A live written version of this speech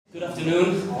Good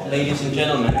afternoon, ladies and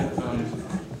gentlemen.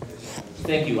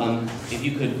 Thank you. If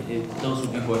you could, those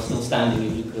of you who are still standing,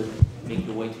 if you could make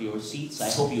your way to your seats. I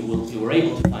hope you were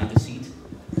able to find a seat.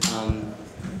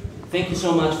 Thank you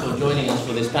so much for joining us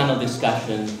for this panel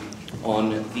discussion on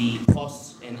the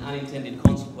costs and unintended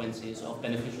consequences of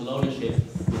beneficial ownership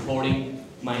reporting.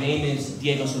 My name is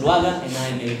Diego Zuluaga, and I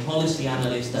am a policy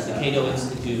analyst at the Cato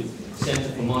Institute Center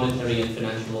for Monetary and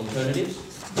Financial Alternatives.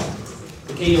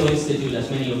 The Cato Institute, as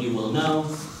many of you will know,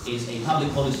 is a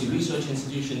public policy research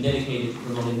institution dedicated to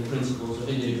promoting the principles of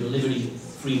individual liberty,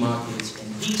 free markets,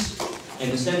 and peace. And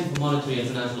the Center for Monetary and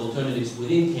Financial Alternatives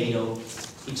within Cato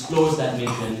explores that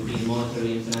mission in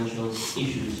monetary and financial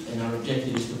issues. And our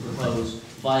objective is to propose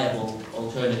viable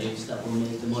alternatives that will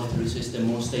make the monetary system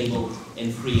more stable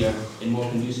and freer and more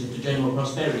conducive to general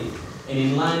prosperity. And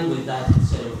in line with that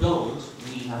set of goals,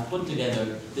 we have put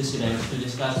together this event to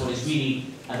discuss what is really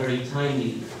a very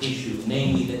timely issue,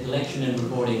 namely the collection and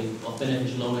reporting of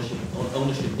beneficial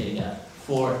ownership data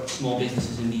for small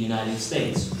businesses in the United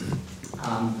States.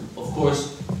 Of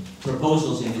course,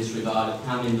 proposals in this regard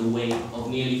come in the wake of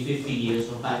nearly 50 years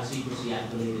of Bank Secrecy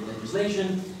Act-related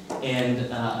legislation and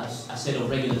a set of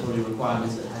regulatory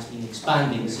requirements that has been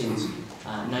expanding since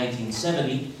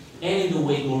 1970, and in the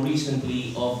wake more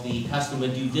recently of the customer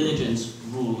due diligence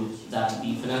rule that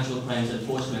the Financial Crimes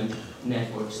Enforcement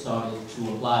Network started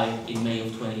to apply in May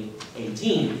of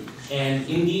 2018. And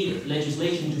indeed,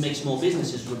 legislation to make small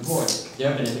businesses report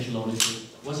their beneficial ownership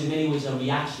was in many ways a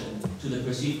reaction to the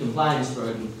perceived compliance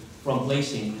burden from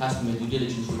placing customer due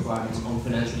diligence requirements on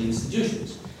financial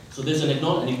institutions. So there's an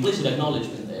implicit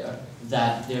acknowledgement there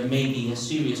that there may be a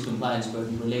serious compliance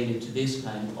burden related to this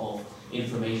kind of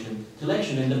information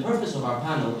collection. And the purpose of our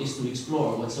panel is to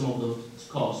explore what some of those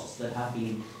costs that have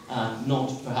been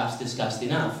not perhaps discussed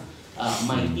enough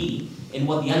might be, and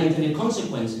what the unintended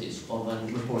consequences of a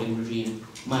reporting regime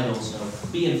might also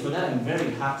be. And for that, I'm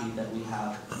very happy that we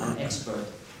have an expert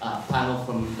panel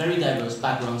from very diverse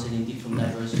backgrounds and indeed from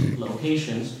diverse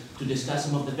locations to discuss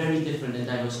some of the very different and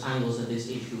diverse angles that this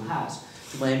issue has.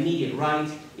 To my immediate right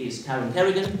is Karen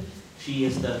Kerrigan. She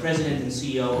is the president and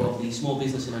CEO of the Small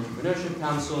Business and Entrepreneurship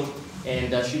Council,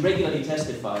 and she regularly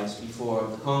testifies before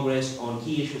the Congress on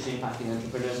key issues impacting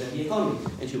entrepreneurs and the economy.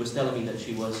 And she was telling me that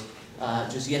she was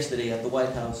just yesterday at the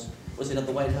White House. Was it at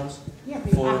the White House? Yeah,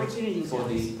 for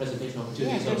the presentation of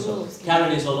opportunities. Yeah, so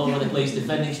Karen is all over the place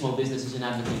defending small businesses and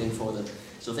advocating for them.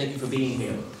 So thank you for being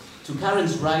here. To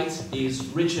Karen's right is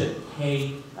Richard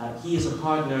Hay. He is a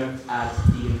partner at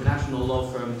the international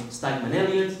law firm Stikeman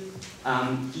Elliott.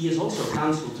 He is also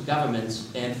counsel to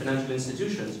governments and financial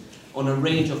institutions on a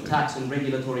range of tax and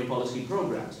regulatory policy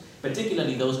programs,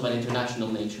 particularly those of an international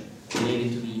nature, relating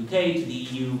to the UK, to the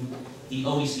EU, the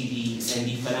OECD, and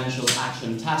the Financial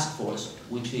Action Task Force,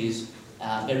 which is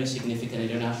a very significant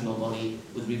international body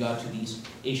with regard to these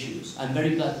issues. I'm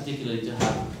very glad particularly to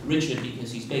have Richard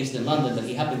because he's based in London, but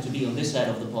he happened to be on this side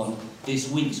of the pond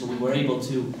this week, so we were able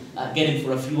to get him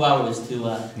for a few hours to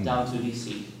down to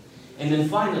DC. And then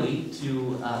finally,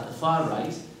 to the far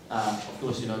right, of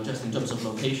course, just in terms of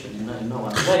location, in no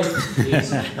other way,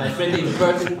 is my friend David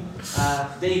Burton.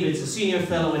 David's a senior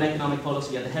fellow in economic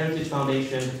policy at the Heritage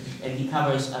Foundation, and he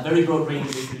covers a very broad range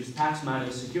of issues: tax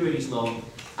matters, securities law,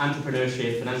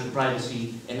 entrepreneurship, financial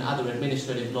privacy, and other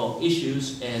administrative law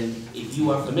issues. And if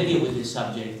you are familiar with this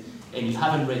subject, and you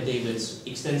haven't read David's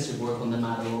extensive work on the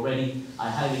matter already, I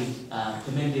highly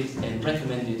commend it and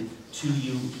recommend it to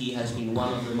you. He has been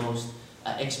one of the most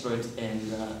expert and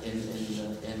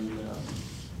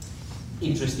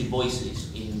interested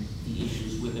voices in the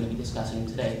issues we're going to be discussing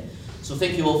today. So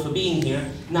thank you all for being here.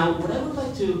 Now, what I would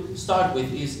like to start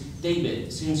with is,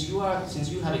 David, since you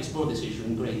have explored this issue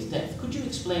in great depth, could you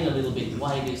explain a little bit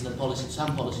why it is that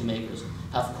some policymakers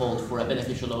have called for a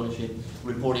beneficial ownership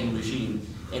reporting regime,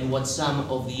 and what some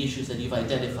of the issues that you've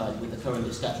identified with the current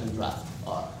discussion draft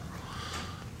are?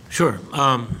 Sure.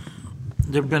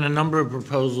 There have been a number of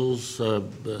proposals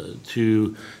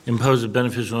to impose a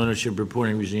beneficial ownership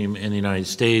reporting regime in the United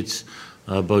States,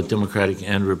 both Democratic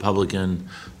and Republican.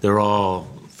 They're all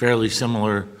fairly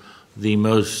similar. The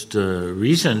most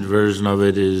recent version of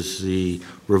it is the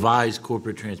revised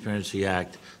Corporate Transparency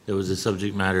Act that was the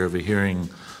subject matter of a hearing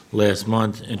last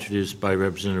month, introduced by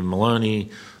Representative Maloney.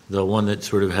 The one that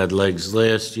sort of had legs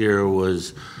last year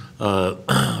was former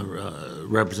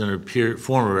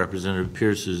Representative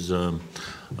Pierce's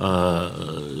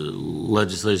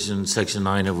legislation, Section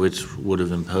 9 of which would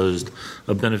have imposed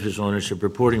a beneficial ownership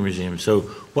reporting regime. So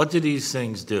what do these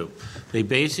things do? They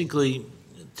basically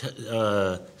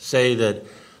say that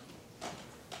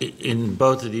in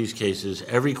both of these cases,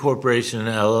 every corporation and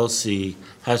LLC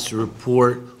has to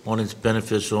report on its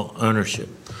beneficial ownership.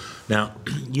 Now,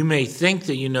 you may think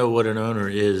that you know what an owner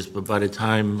is, but by the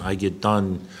time I get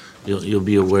done, you'll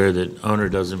be aware that owner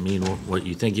doesn't mean what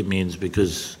you think it means,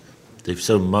 because they've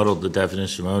so muddled the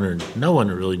definition of owner, no one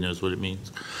really knows what it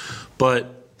means.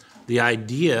 But the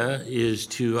idea is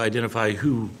to identify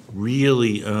who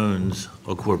really owns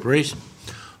a corporation.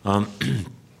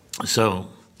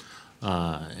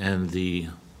 And the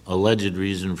alleged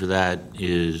reason for that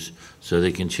is so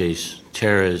they can chase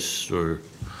terrorists or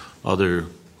other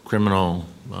criminal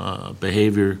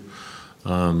behavior.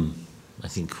 I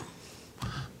think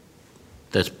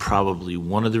that's probably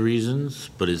one of the reasons,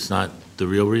 but it's not the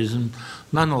real reason.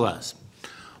 Nonetheless,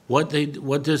 what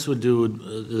this would do,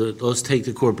 let's take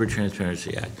the Corporate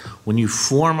Transparency Act. When you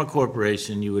form a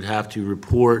corporation, you would have to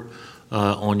report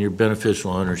on your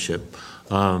beneficial ownership.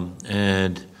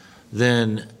 And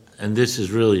this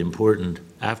is really important,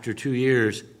 after 2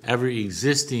 years, every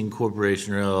existing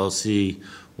corporation or LLC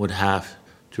would have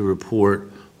to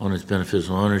report on its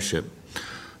beneficial ownership.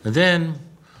 And then,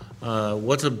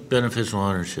 what's a beneficial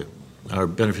ownership, or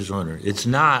beneficial owner? It's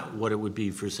not what it would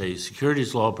be for, say,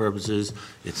 securities law purposes.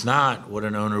 It's not what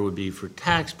an owner would be for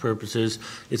tax purposes.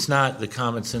 It's not the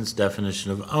common sense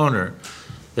definition of owner.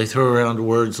 They throw around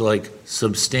words like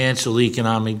substantial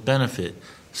economic benefit,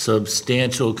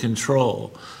 substantial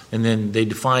control, and then they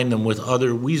define them with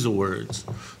other weasel words.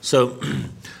 So,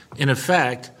 in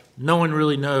effect, no one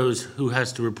really knows who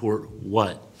has to report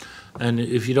what. And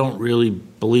if you don't really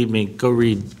believe me, go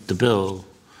read the bill.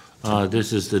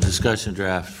 This is the discussion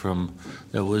draft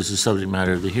that was the subject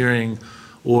matter of the hearing.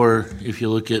 Or if you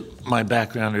look at my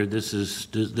backgrounder,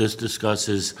 this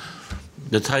discusses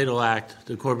the Title Act,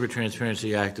 the Corporate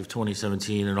Transparency Act of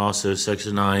 2017, and also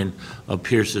Section 9 of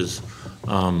Pierce's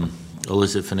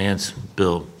illicit finance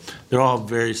bill. They're all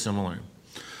very similar.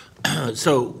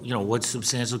 So, what's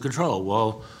substantial control?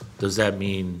 Well, does that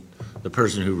mean the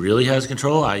person who really has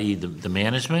control, i.e. the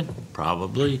management?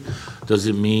 Probably. Does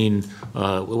it mean,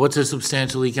 what's a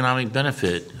substantial economic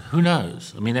benefit? Who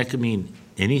knows? I mean, that could mean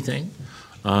anything.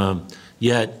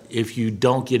 Yet, if you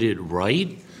don't get it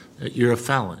right, you're a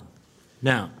felon.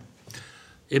 Now,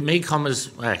 it may come as,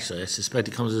 actually, I suspect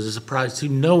it comes as a surprise to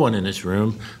no one in this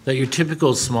room that your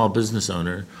typical small business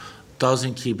owner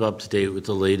doesn't keep up to date with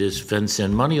the latest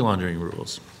FinCEN money laundering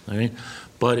rules. Right?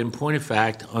 But in point of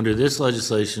fact, under this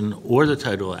legislation or the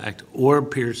Title Act or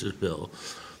Pierce's bill,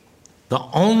 the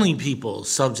only people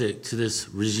subject to this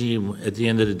regime at the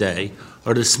end of the day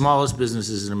are the smallest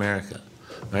businesses in America,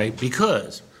 right?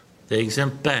 Because they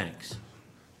exempt banks,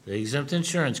 they exempt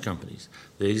insurance companies,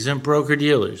 they exempt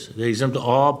broker-dealers, they exempt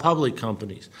all public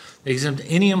companies, they exempt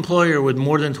any employer with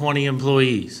more than 20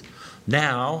 employees.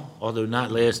 Now, although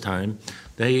not last time,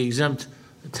 they exempt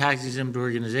tax-exempt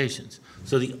organizations.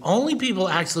 So the only people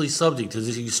actually subject to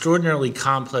this extraordinarily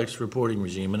complex reporting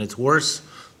regime, and it's worse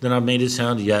than I've made it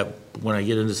sound yet when I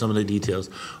get into some of the details,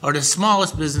 are the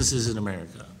smallest businesses in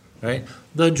America, right?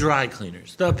 The dry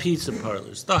cleaners, the pizza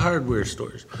parlors, the hardware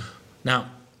stores. Now,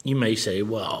 you may say,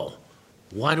 well,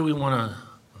 why do we want to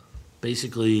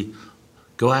basically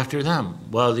go after them?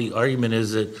 Well, the argument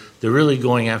is that they're really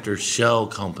going after shell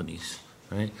companies,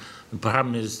 right? The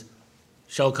problem is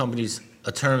shell companies,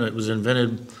 a term that was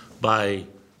invented by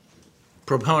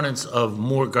proponents of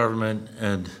more government,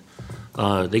 and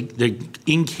they're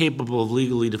incapable of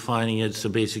legally defining it, so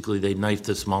basically they knife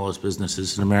the smallest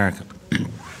businesses in America.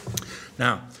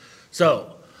 Now,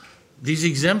 so these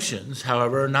exemptions,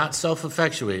 however, are not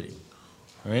self-effectuating,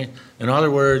 right? In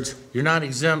other words, you're not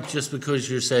exempt just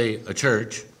because you're, say, a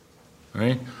church,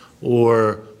 right,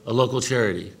 or a local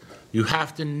charity. You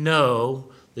have to know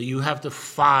that you have to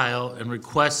file and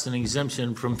request an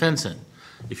exemption from FinCEN.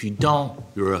 If you don't,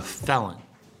 you're a felon,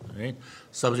 right?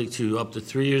 Subject to up to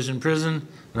 3 years in prison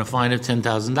and a fine of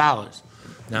 $10,000.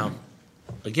 Now,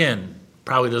 again,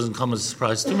 probably doesn't come as a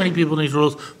surprise to too many people in these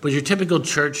rules, but your typical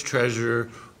church treasurer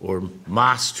or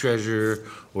mosque treasurer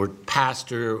or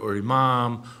pastor or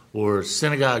imam or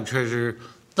synagogue treasurer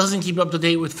doesn't keep up to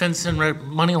date with FinCEN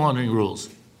money laundering rules,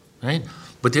 right?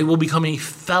 But they will become a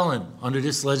felon under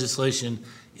this legislation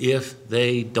if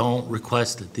they don't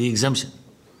request the exemption.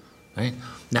 Right?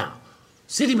 Now,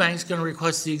 Citibank's going to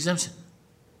request the exemption,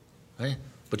 right?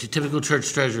 But your typical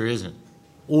church treasurer isn't.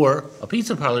 Or a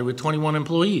pizza parlor with 21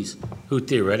 employees who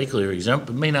theoretically are exempt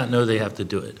but may not know they have to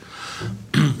do it.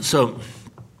 So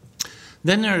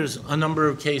then there's a number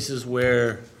of cases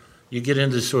where you get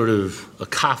into sort of a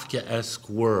Kafkaesque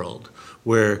world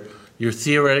where you're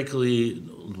theoretically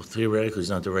is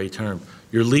not the right term,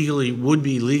 would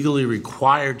be legally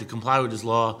required to comply with this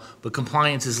law, but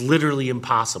compliance is literally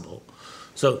impossible.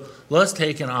 So let's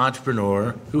take an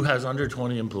entrepreneur who has under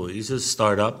 20 employees, a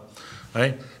startup,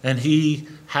 right? And he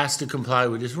has to comply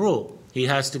with this rule. He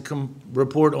has to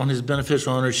report on his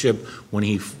beneficial ownership when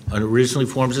he originally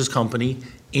forms his company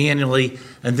annually,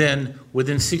 and then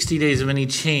within 60 days of any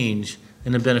change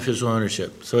in the beneficial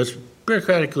ownership. So it's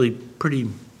bureaucratically pretty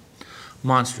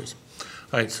monstrous.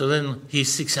 All right, so then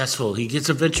he's successful. He gets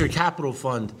a venture capital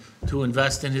fund to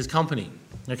invest in his company,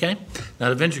 okay? Now,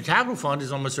 the venture capital fund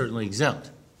is almost certainly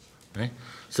exempt, right?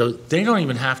 So they don't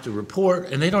even have to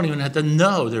report, and they don't even have to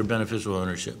know their beneficial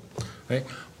ownership, right?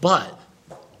 But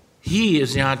he,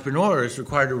 as the entrepreneur, is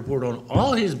required to report on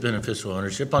all his beneficial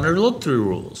ownership under look-through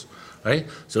rules, right?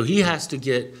 So he has to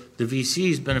get the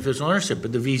VC's beneficial ownership,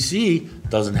 but the VC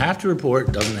doesn't have to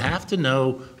report, doesn't have to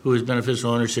know who his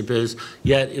beneficial ownership is,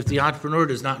 yet if the entrepreneur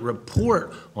does not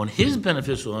report on his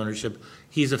beneficial ownership,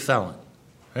 he's a felon,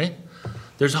 right?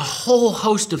 There's a whole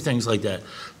host of things like that.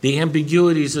 The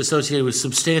ambiguities associated with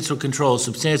substantial control,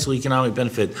 substantial economic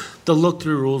benefit, the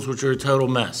look-through rules, which are a total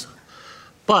mess.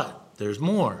 But there's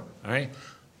more, all right?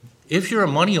 If you're a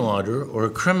money launderer or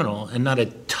a criminal and not a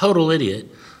total idiot,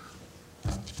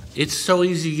 it's so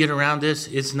easy to get around this,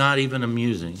 it's not even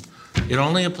amusing. It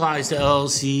only applies to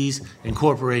LLCs and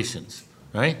corporations,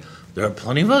 right? There are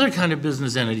plenty of other kind of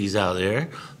business entities out there,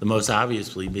 the most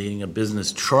obviously being a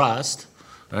business trust,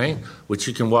 right? Which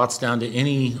you can waltz down to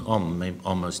any,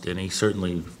 almost any,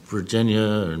 certainly Virginia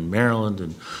and Maryland,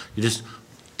 and you just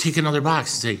tick another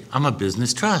box and say, I'm a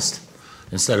business trust,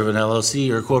 instead of an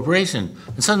LLC or a corporation.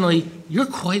 And suddenly, you're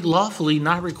quite lawfully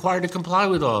not required to comply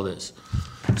with all this.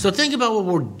 So think about what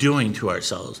we're doing to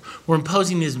ourselves. We're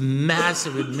imposing this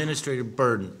massive administrative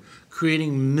burden,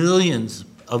 creating millions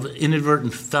of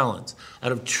inadvertent felons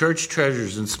out of church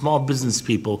treasurers and small business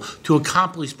people to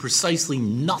accomplish precisely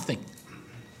nothing.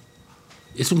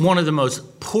 It's one of the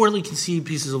most poorly conceived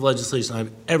pieces of legislation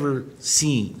I've ever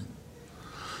seen.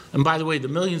 And by the way, the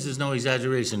millions is no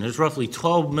exaggeration. There's roughly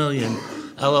 12 million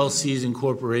LLCs and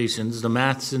corporations. The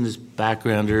math's in this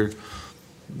backgrounder.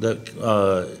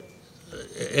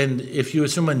 And if you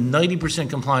assume a 90%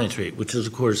 compliance rate, which is,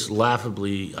 of course,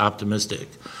 laughably optimistic,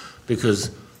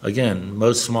 because, again,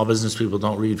 most small business people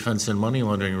don't read fenced-in money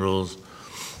laundering rules.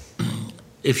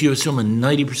 If you assume a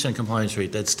 90% compliance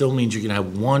rate, that still means you're going to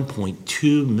have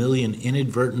 1.2 million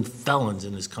inadvertent felons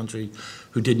in this country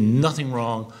who did nothing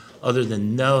wrong other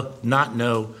than not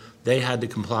know they had to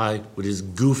comply with this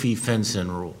goofy fenced-in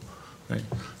rule. Right.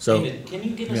 So, David, can you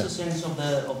give us a sense of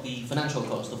the financial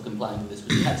cost of complying with this?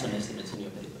 Because you had some estimates in your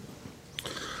paper.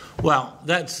 Well,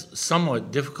 that's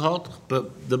somewhat difficult,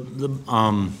 but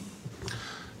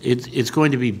it's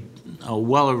going to be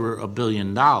well over $1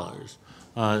 billion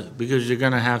because you're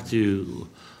going to have to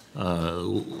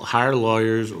hire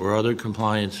lawyers or other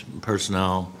compliance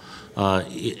personnel.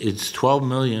 It's 12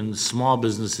 million small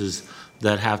businesses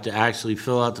that have to actually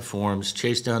fill out the forms,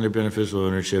 chase down their beneficial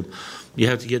ownership. You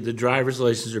have to get the driver's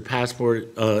license or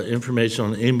passport information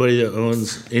on anybody that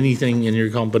owns anything in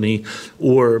your company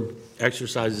or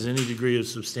exercises any degree of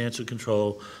substantial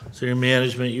control. So your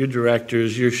management, your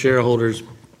directors, your shareholders.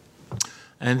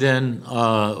 And then,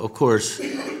 of course,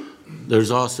 there's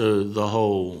also the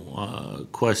whole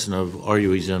question of are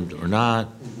you exempt or not,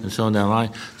 and so on down the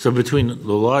line. So between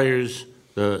the lawyers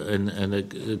and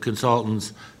the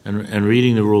consultants and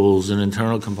reading the rules and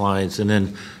internal compliance, and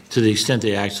then to the extent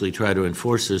they actually try to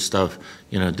enforce this stuff,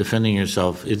 defending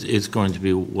yourself, it's going to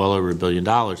be well over $1 billion.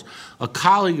 A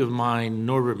colleague of mine,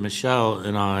 Norbert Michel,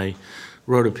 and I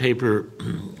wrote a paper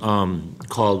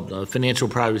called Financial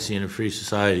Privacy in a Free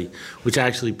Society, which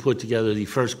actually put together the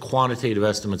first quantitative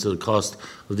estimates of the cost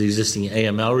of the existing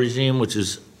AML regime, which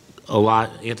is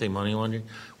anti-money laundering,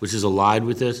 which is allied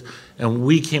with this. And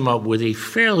we came up with a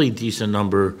fairly decent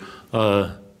number,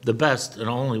 the best and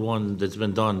only one that's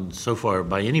been done so far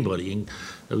by anybody.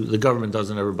 The government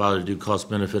doesn't ever bother to do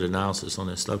cost-benefit analysis on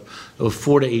this stuff. Of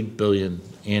 $4 to $8 billion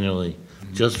annually,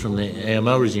 just from the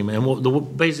AML regime. And the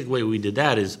basic way we did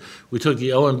that is we took the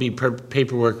OMB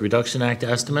Paperwork Reduction Act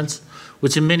estimates,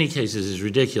 which in many cases is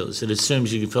ridiculous. It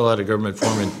assumes you can fill out a government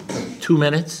form in 2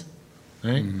 minutes,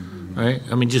 right? Mm-hmm. Right?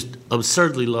 I mean, just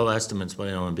absurdly low estimates by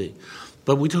OMB.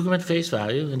 But we took them at face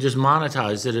value and just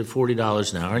monetized it at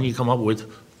 $40 an hour, and you come up with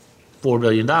 $4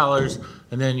 billion,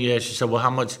 and then you ask yourself, well,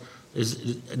 how much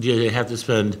do they have to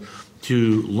spend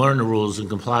to learn the rules and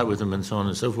comply with them and so on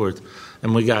and so forth?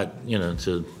 And we got,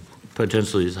 to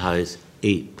potentially as high as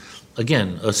 8.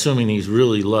 Again, assuming these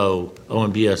really low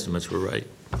OMB estimates were right.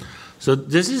 So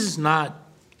this is not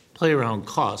play around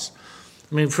costs.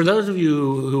 I mean, for those of you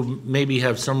who maybe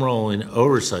have some role in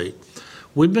oversight,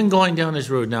 we've been going down this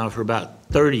road now for about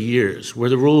 30 years, where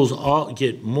the rules all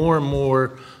get more and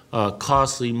more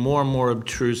costly, more and more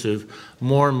obtrusive,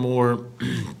 more and more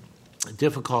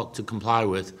difficult to comply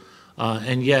with,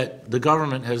 and yet the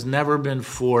government has never been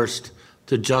forced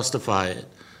to justify it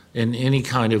in any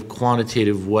kind of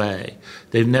quantitative way.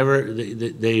 They've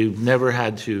never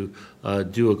had to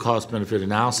do a cost-benefit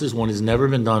analysis. One has never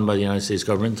been done by the United States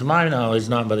government, to my knowledge,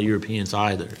 not by the Europeans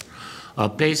either.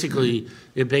 It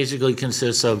basically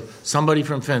consists of somebody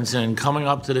from FinCEN coming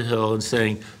up to the Hill and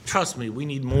saying, trust me, we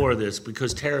need more of this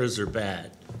because terrorists are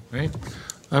bad, right?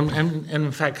 And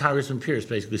in fact, Congressman Pierce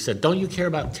basically said, don't you care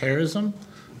about terrorism?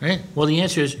 Right? Well, the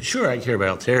answer is, sure, I care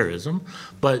about terrorism,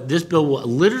 but this bill will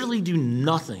literally do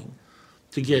nothing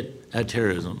to get at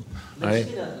terrorism. Let's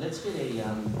get a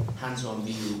hands-on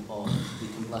view of the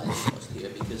compliance cost here,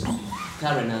 because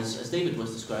Karen, as David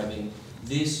was describing,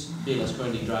 this bill as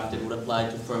currently drafted would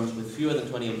apply to firms with fewer than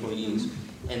 20 employees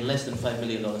and less than $5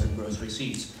 million in gross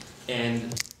receipts.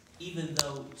 And even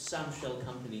though some shell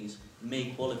companies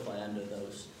may qualify under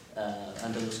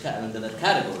that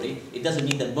category, it doesn't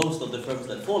mean that most of the firms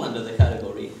that fall under the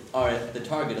category are the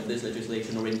target of this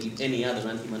legislation or indeed any other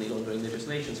anti-money laundering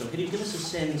legislation. So can you give us a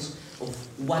sense of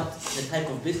what the type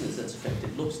of business that's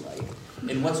affected looks like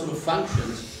and what sort of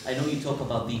functions? I know you talk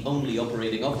about the only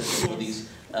operating officer for these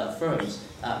firms.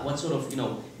 What sort of,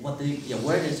 what the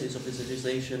awareness is of this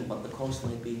legislation, what the cost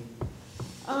might be?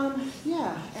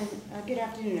 Yeah, and good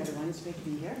afternoon, everyone. It's great to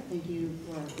be here. Thank you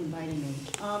for inviting me.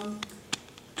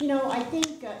 I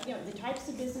think, the types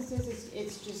of businesses,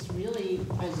 it's just really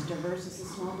as diverse as the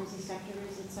small business sector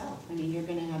is itself. I mean, you're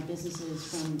going to have businesses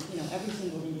from, every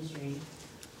single industry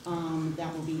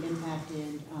that will be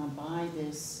impacted by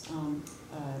this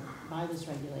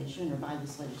regulation or by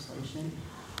this legislation.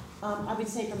 I would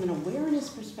say from an awareness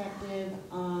perspective,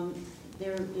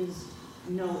 there is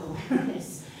no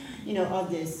awareness of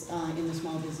this in the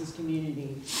small business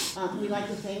community. We like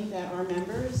to think that our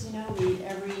members, read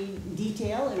every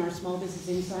detail in our Small Business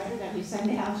Insider that we send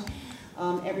out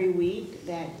every week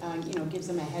that, gives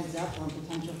them a heads up on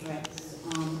potential threats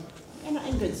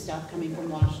and good stuff coming from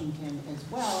Washington as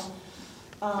well.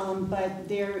 But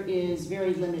there is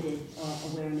very limited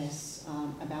awareness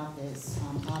about this,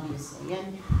 obviously.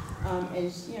 And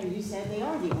as you said, they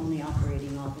are the only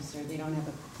operating officer. They don't have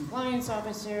a compliance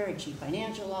officer, a chief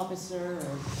financial officer,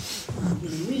 or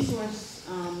human resource,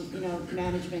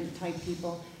 management type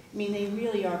people. I mean, they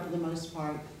really are, for the most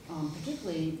part,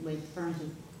 particularly with firms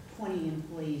with 20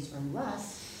 employees or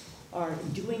less, are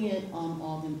doing it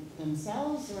all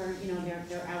themselves, or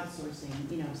they're outsourcing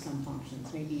some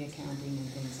functions, maybe accounting and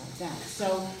things like that.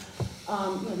 So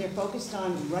they're focused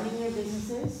on running their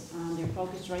businesses. They're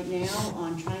focused right now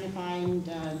on trying to find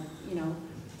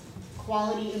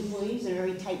quality employees in a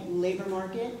very tight labor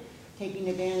market, taking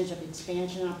advantage of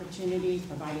expansion opportunities,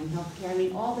 providing health care. I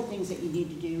mean, all the things that you need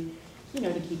to do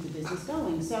to keep the business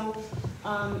going. So,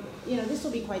 this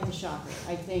will be quite the shocker.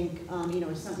 I think,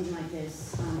 if something like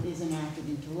this is enacted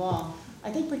into law, I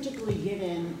think particularly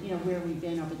given, where we've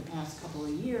been over the past couple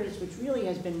of years, which really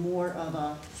has been more of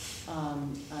a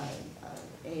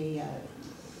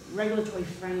regulatory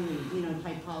friendly,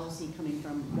 type policy coming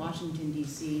from Washington,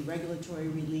 D.C., regulatory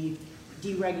relief,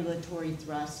 deregulatory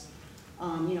thrust,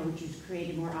 which has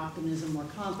created more optimism, more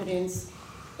confidence.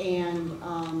 And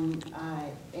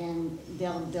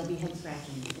they'll be head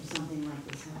scratching if something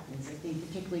like this happens. I think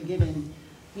particularly given,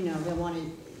 they'll want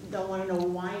to know,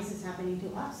 why is this happening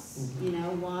to us?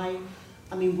 Mm-hmm. Why?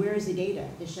 I mean, where is the data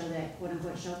to show that quote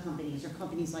unquote shell companies or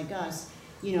companies like us,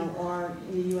 are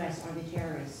in the U.S. are the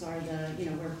terrorists, are the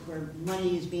where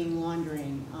money is being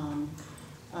laundering,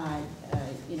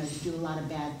 to do a lot of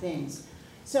bad things.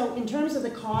 So in terms of the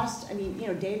cost, I mean,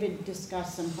 David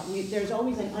discussed there's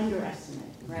always an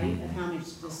underestimate, right, of how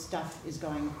much this stuff is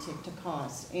going to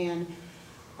cost. And,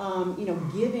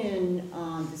 given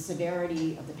the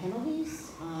severity of the penalties,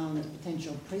 the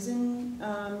potential prison,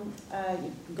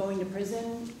 going to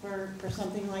prison for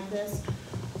something like this,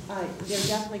 they're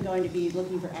definitely going to be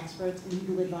looking for experts,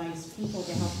 legal advice, people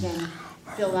to help them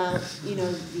fill out,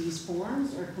 these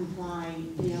forms or comply,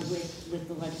 with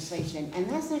the legislation. And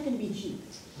that's not going to be cheap.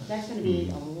 That's going to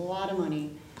be a lot of money.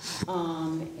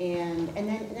 And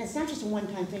then it's not just a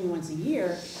one-time thing once a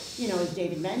year. As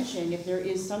David mentioned, if there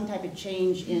is some type of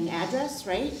change in address,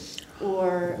 right?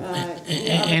 Or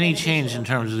any change in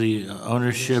terms of the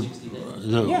ownership,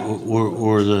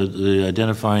 or the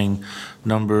identifying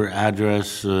number,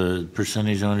 address,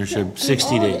 percentage ownership,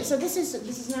 60 days. So this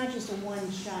is not just a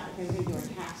one shot. If we're going to do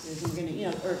our taxes, and we're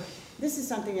going to, or this is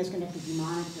something that's going to have to be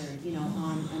monitored, you know,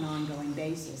 on an ongoing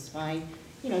basis by,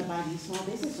 you know, by these small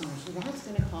business owners. So that's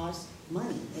going to cost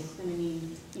money. It's going to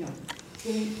mean, you know,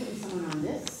 putting someone on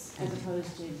this as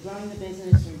opposed to growing the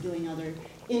business or doing other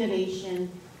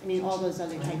innovation. I mean, all those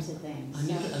other types of things.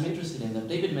 I'm interested in that.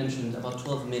 David mentioned about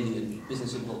 12 million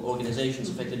business organizations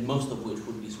affected, most of which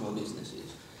would be small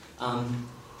businesses.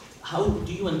 How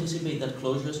do you anticipate that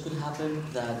closures could happen,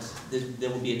 that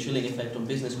there will be a chilling effect on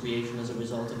business creation as a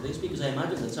result of this? Because I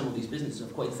imagine that some of these businesses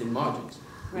have quite thin margins,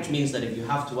 which means that if you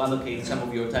have to allocate some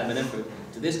of your time and effort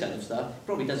to this kind of stuff, it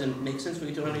probably doesn't make sense for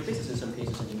you to run your business in some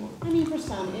cases anymore. I mean, for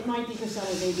some, it might be for some,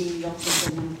 maybe you'll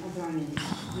think of throwing in.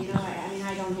 You know, I mean,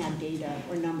 I don't have data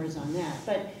or numbers on that.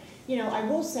 But, you know, I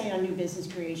will say on new business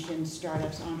creation,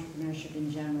 startups, entrepreneurship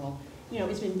in general, you know,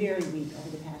 it's been very weak over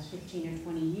the past 15 or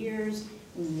 20 years.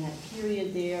 In that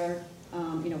period there,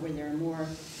 you know, where there are more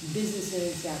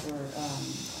businesses that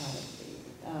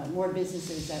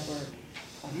were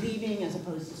leaving as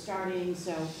opposed to starting.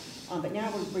 So, but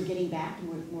now we're getting back to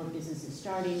more businesses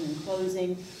starting and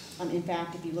closing. In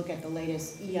fact, if you look at the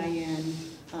latest EIN,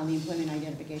 the Employment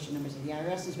Identification Numbers of the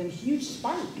IRS, there's been a huge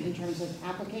spike in terms of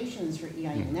applications for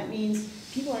EIN. That means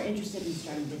people are interested in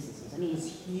starting businesses. I mean, it's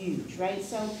huge, right?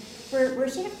 So we're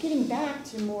sort of getting back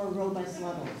to more robust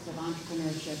levels of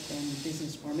entrepreneurship and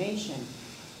business formation.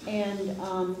 And,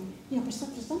 you know, for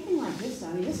something like this,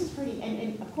 I mean, this is pretty,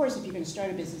 and of course, if you're going to start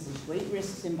a business, there's great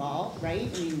risks involved, right?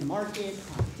 I mean, the market,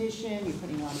 competition, you're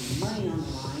putting a lot of your money on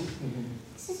the line.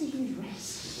 This is a huge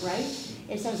risk, right?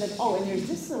 If someone says, oh, and there's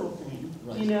this little thing,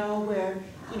 you know, where,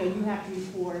 you know, you have to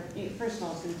report, first of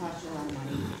all, it's going to cost you a lot of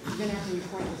money. You're going to have to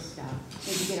report this stuff.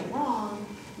 If you get it wrong,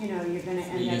 you know, you're going to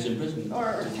end up,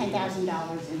 or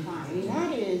 $10,000 in fine. I mean,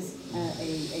 that is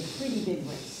a pretty big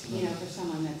risk, you know, for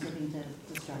someone that's looking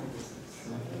to start a business.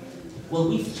 Well,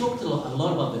 we've talked a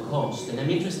lot about the cost, and I'm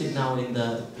interested now in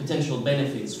the potential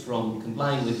benefits from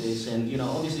complying with this. And, you know,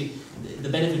 obviously, the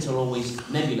benefits are always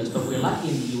nebulous, but we're lucky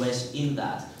in the US in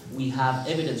that we have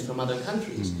evidence from other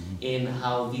countries in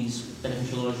how these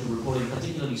beneficial ownership reporting,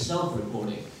 particularly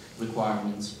self-reporting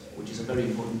requirements, which is a very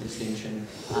important distinction,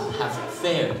 have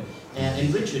fared.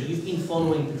 And Richard, you've been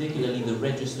following particularly the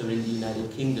register in the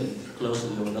United Kingdom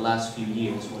closely over the last few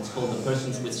years, what's called the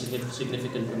Persons with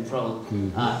Significant Control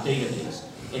database.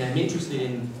 And I'm interested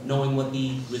in knowing what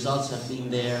the results have been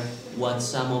there, what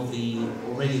some of the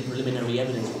already preliminary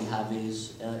evidence we have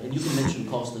is, and you can mention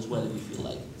cost as well if you feel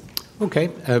like. Okay.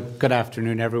 Good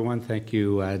afternoon, everyone. Thank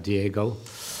you, Diego.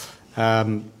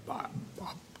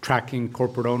 Tracking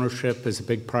corporate ownership is a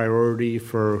big priority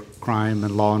for crime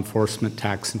and law enforcement,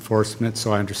 tax enforcement,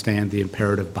 so I understand the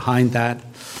imperative behind that.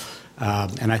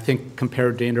 And I think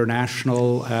compared to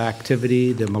international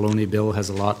activity, the Maloney Bill has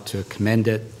a lot to commend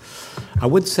it. I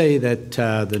would say that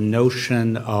the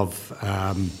notion of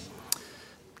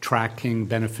tracking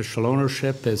beneficial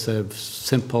ownership is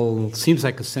seems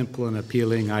like a simple and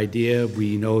appealing idea.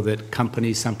 We know that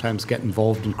companies sometimes get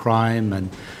involved in crime, and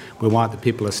we want the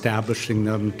people establishing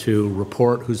them to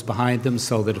report who's behind them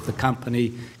so that if the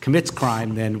company commits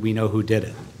crime, then we know who did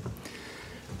it.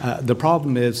 The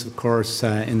problem is, of course,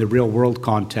 in the real world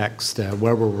context,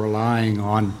 where we're relying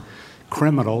on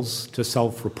criminals to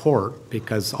self-report,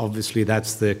 because obviously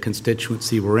that's the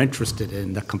constituency we're interested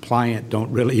in. The compliant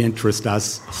don't really interest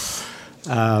us.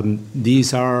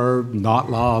 These are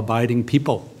not law-abiding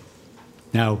people.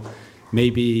 Now,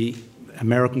 maybe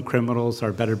American criminals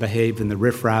are better behaved than the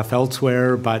riffraff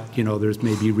elsewhere, but, you know, there's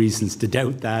maybe reasons to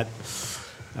doubt that.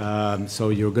 So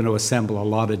you're going to assemble a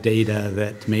lot of data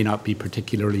that may not be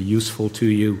particularly useful to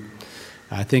you.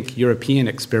 I think European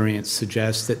experience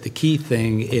suggests that the key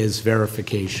thing is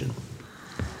verification.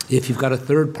 If you've got a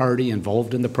third party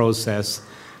involved in the process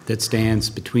that stands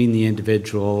between the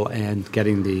individual and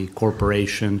getting the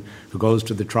corporation, who goes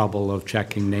to the trouble of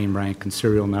checking name, rank, and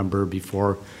serial number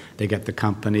before they get the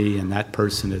company, and that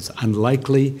person is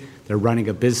unlikely, they're running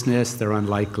a business, they're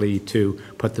unlikely to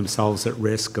put themselves at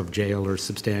risk of jail or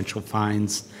substantial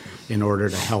fines in order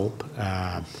to help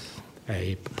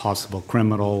a possible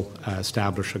criminal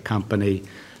establish a company.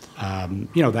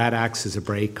 You know, that acts as a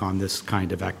brake on this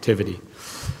kind of activity.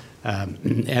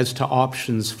 As to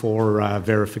options for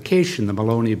verification, the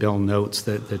Maloney Bill notes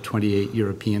that the 28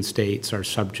 European states are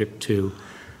subject to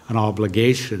an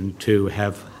obligation to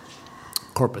have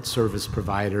corporate service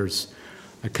providers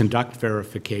conduct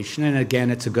verification. And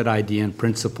again, it's a good idea in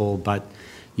principle, but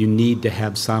you need to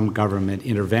have some government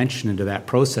intervention into that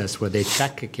process where they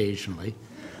check occasionally.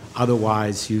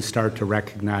 Otherwise, you start to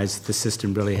recognize the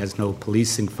system really has no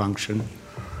policing function.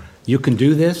 You can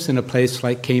do this in a place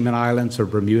like Cayman Islands or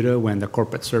Bermuda when the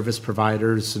corporate service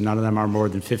providers, none of them are more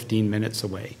than 15 minutes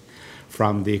away.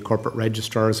 from the corporate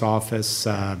registrar's office.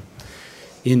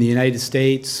 In the United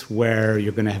States, where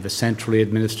you're going to have a centrally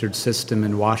administered system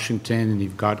in Washington, and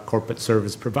you've got corporate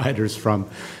service providers from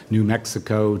New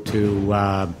Mexico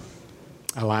to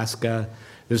Alaska,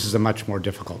 this is a much more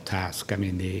difficult task. I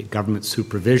mean, the government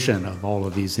supervision of all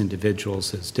of these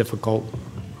individuals is difficult.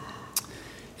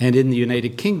 And in the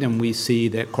United Kingdom, we see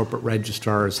that corporate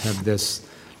registrars have this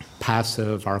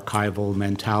passive archival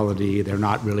mentality. They're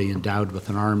not really endowed with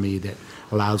an army that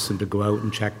allows them to go out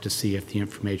and check to see if the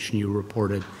information you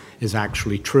reported is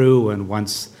actually true. And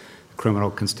once the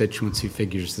criminal constituency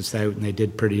figures this out, and they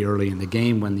did pretty early in the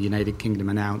game when the United Kingdom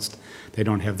announced they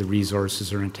don't have the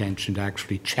resources or intention to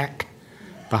actually check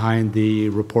behind the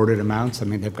reported amounts. I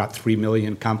mean, they've got 3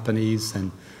 million companies,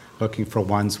 and looking for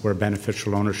ones where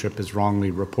beneficial ownership is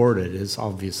wrongly reported is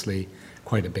obviously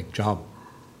quite a big job.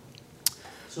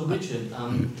 So Richard,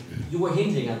 you were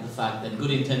hinting at the fact that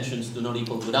good intentions do not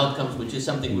equal good outcomes, which is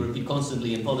something we repeat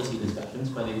constantly in policy discussions,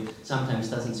 but it sometimes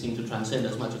doesn't seem to transcend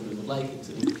as much as we would like it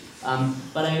to.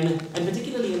 But I'm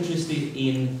particularly interested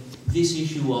in this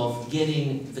issue of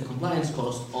getting the compliance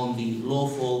cost on the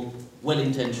lawful,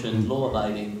 well-intentioned,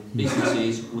 law-abiding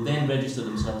businesses who then register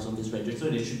themselves on this register.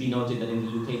 And it should be noted that in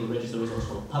the UK the register is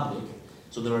also public,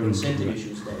 so there are incentive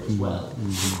issues there as well,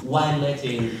 while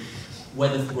letting,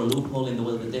 whether through a loophole in the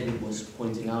way that David was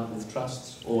pointing out with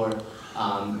trusts or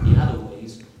in other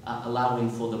ways, allowing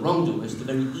for the wrongdoers to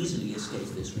very easily escape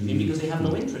this regime because they have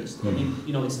no interest. I mean,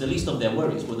 you know, it's the least of their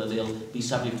worries whether they'll be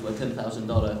subject to a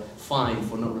 $10,000 fine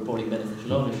for not reporting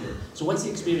beneficial ownership. So what's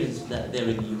the experience there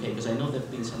in the UK? Because I know there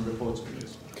have been some reports on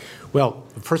this. Well,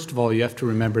 first of all, you have to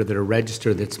remember that a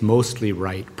register that's mostly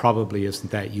right probably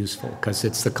isn't that useful because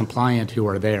it's the compliant who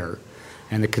are there.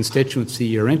 And the constituency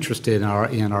you're interested in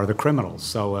are the criminals.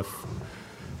 So if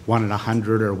 1 in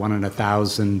 100 or 1 in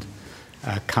 1,000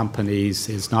 companies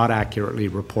is not accurately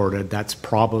reported, that's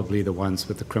probably the ones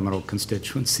with the criminal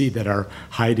constituency that are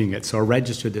hiding it. So a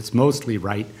register that's mostly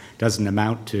right doesn't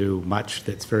amount to much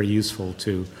that's very useful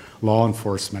to law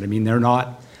enforcement. I mean, the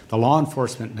law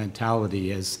enforcement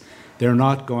mentality is they're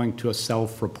not going to a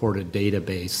self-reported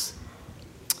database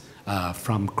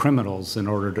from criminals in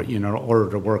order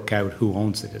to work out who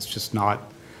owns it. It's just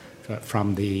not,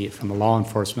 from the law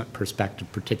enforcement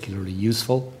perspective, particularly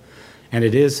useful. And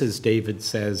it is, as David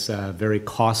says, a very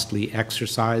costly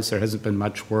exercise. There hasn't been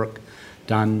much work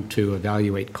done to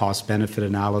evaluate cost-benefit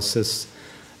analysis.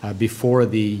 Before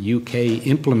the UK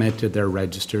implemented their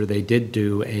register, they did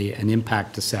do an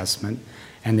impact assessment,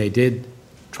 and they did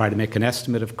try to make an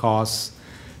estimate of costs.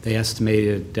 They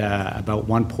estimated about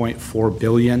 $1.4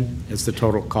 billion as the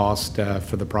total cost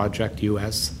for the project,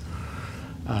 US.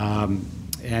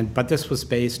 But this was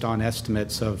based on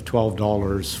estimates of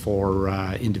 $12 for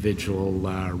individual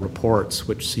reports,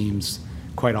 which seems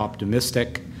quite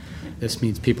optimistic. This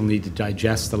means people need to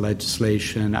digest the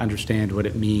legislation, understand what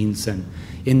it means, and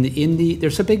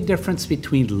there's a big difference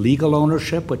between legal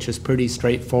ownership, which is pretty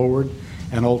straightforward,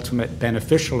 and ultimate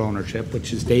beneficial ownership,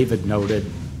 which, as David noted,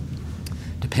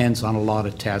 depends on a lot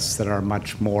of tests that are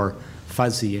much more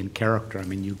fuzzy in character. I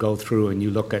mean, you go through and you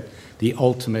look at the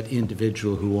ultimate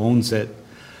individual who owns it,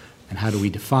 and how do we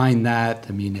define that?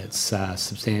 I mean, it's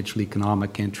substantial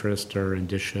economic interest or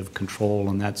indicia of control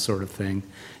and that sort of thing.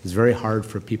 It's very hard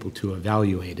for people to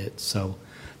evaluate it. So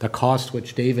the cost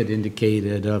which David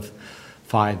indicated of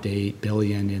 $5 to $8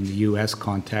 billion in the U.S.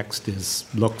 context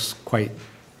looks quite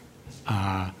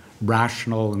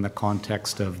rational in the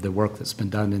context of the work that's been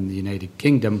done in the United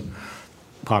Kingdom,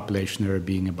 population there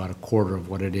being about a quarter of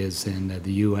what it is in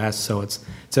the U.S. So it's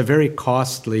a very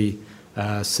costly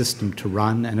system to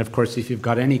run. And of course, if you've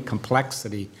got any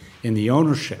complexity in the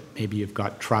ownership, maybe you've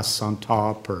got trusts on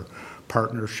top or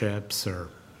partnerships or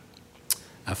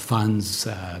funds,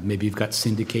 maybe you've got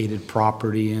syndicated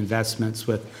property investments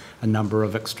with a number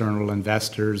of external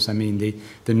investors. I mean,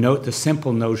 the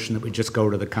simple notion that we just go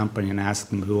to the company and ask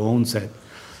them who owns it,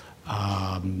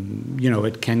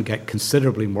 it can get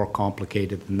considerably more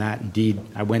complicated than that. Indeed,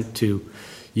 I went to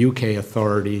UK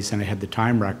authorities and I had the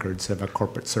time records of a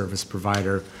corporate service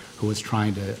provider who was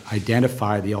trying to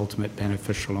identify the ultimate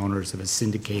beneficial owners of a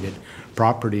syndicated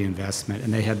property investment,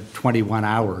 and they had 21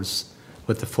 hours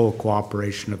with the full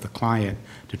cooperation of the client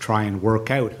to try and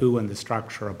work out who in the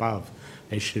structure above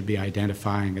they should be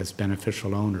identifying as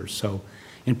beneficial owners. So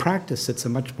in practice, it's a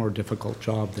much more difficult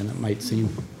job than it might seem.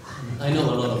 I know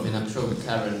a lot of, and I'm sure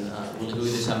Karen will agree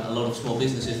with this, a lot of small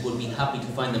businesses would be happy to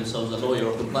find themselves a lawyer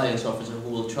or compliance officer who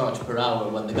will charge per hour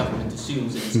what the government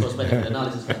assumes in its cost-benefit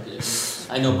analysis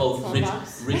calculation. I know both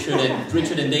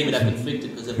Richard and David are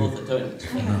conflicted because they're both attorneys.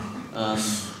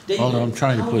 David, I'm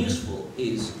trying to how put. useful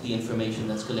is the information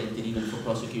that's collected even for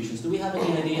prosecutions? Do we have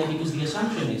any idea? Because the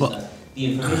assumption is that the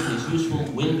information is useful,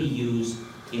 will be used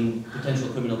in potential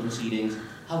criminal proceedings.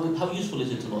 How useful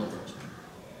is it to law enforcement?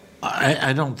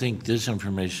 I don't think this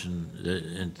information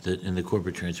in the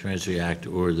Corporate Transparency Act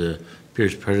or the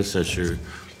Pierce predecessor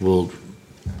will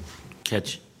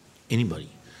catch anybody.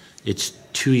 It's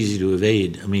too easy to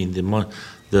evade. I mean,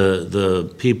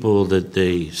 the people that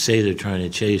they say they're trying to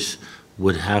chase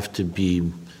would have to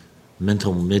be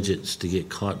mental midgets to get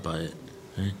caught by it.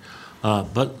 Right?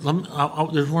 But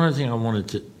there's one other thing I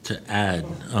wanted to add.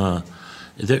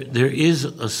 There is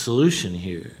a solution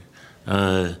here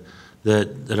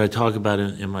that I talk about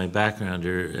in my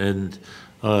backgrounder, and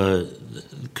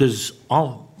because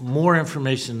more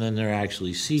information than they're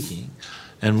actually seeking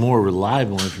and more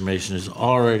reliable information is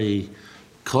already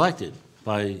collected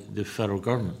by the federal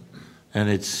government, and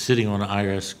it's sitting on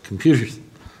IRS computers.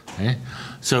 Okay?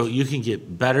 So you can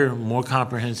get better, more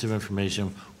comprehensive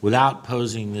information without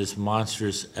posing this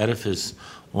monstrous edifice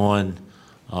on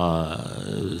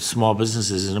small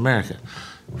businesses in America.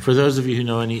 For those of you who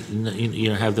know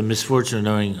have the misfortune of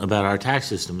knowing about our tax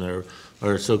system, there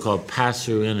are so-called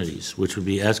pass-through entities, which would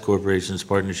be S corporations,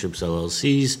 partnerships,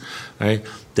 LLCs. Right?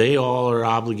 They all are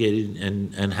obligated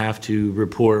and have to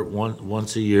report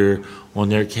once a year on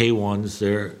their K-1s,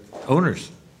 their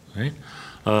owners. Right?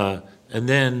 And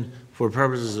then, for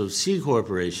purposes of C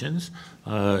corporations,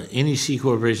 any C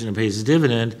corporation that pays a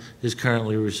dividend is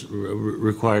currently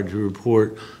required to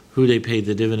report who they paid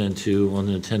the dividend to on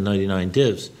the 1099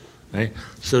 divs, right?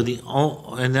 So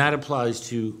and that applies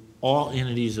to all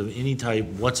entities of any type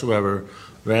whatsoever,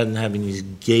 rather than having these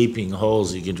gaping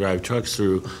holes you can drive trucks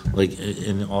through, like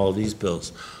in all of these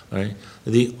bills, right?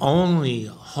 The only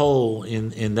hole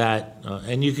in that,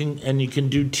 and you can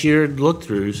do tiered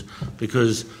look-throughs,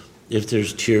 because if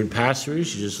there's tiered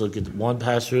pass-throughs, you just look at one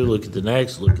pass-through, look at the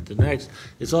next, look at the next.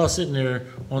 It's all sitting there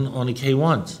on the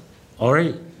K1s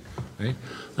already, right?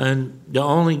 And the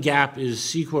only gap is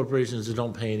C corporations that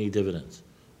don't pay any dividends,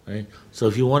 right? So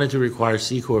if you wanted to require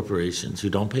C corporations who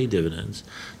don't pay dividends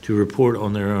to report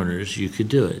on their owners, you could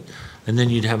do it. And then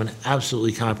you'd have an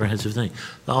absolutely comprehensive thing.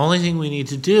 The only thing we need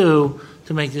to do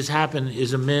to make this happen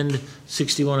is amend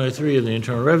 6103 of the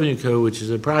Internal Revenue Code, which is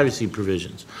the privacy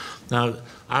provisions. Now,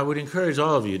 I would encourage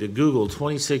all of you to Google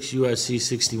 26 U.S.C.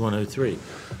 6103,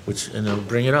 and I'll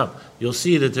bring it up. You'll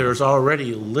see that there's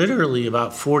already literally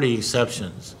about 40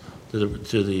 exceptions to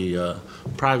the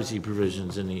privacy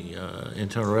provisions in the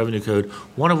Internal Revenue Code,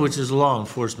 one of which is a law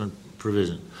enforcement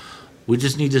provision. We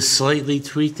just need to slightly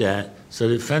tweak that so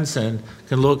that FinCEN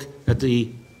can look at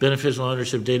the beneficial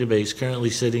ownership database currently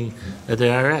sitting at the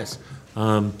IRS.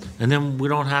 And then we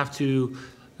don't have to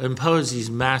impose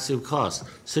these massive costs.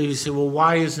 So you say, well,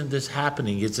 why isn't this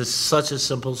happening? It's such a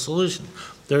simple solution.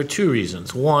 There are two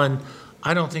reasons. One,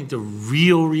 I don't think the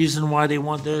real reason why they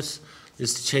want this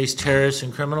is to chase terrorists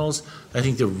and criminals. I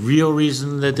think the real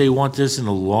reason that they want this in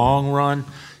the long run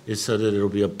is so that it'll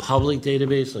be a public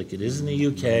database like it is in the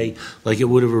UK, like it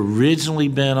would have originally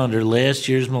been under last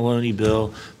year's Maloney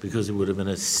bill, because it would have been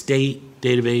a state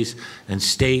database, and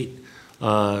state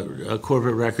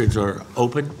corporate records are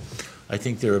open. I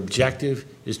think their objective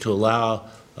is to allow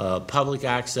public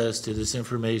access to this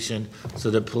information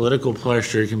so that political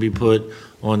pressure can be put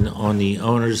on the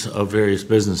owners of various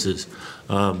businesses.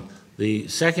 The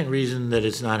second reason that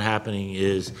it's not happening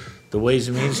is the Ways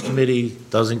and Means Committee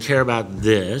doesn't care about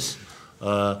this.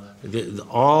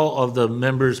 All of the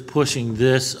members pushing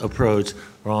this approach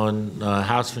are on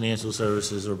House Financial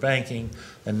Services or Banking,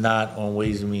 and not on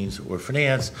Ways and Means or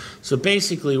Finance. So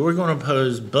basically, we're going to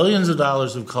impose billions of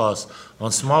dollars of costs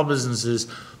on small businesses,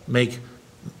 make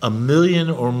 1 million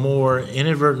or more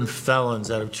inadvertent felons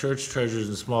out of church treasurers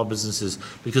and small businesses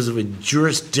because of a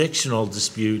jurisdictional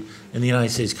dispute in the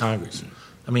United States Congress.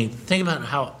 I mean, think about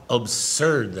how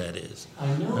absurd that is. I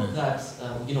know that,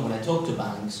 when I talk to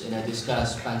banks and I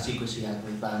discuss Bank Secrecy Act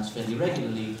with banks fairly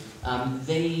regularly,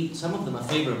 some of them are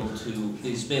favorable to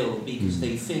this bill because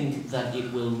they think that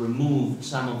it will remove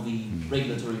some of the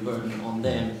regulatory burden on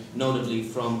them, notably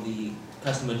from the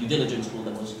customer due diligence rule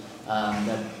that was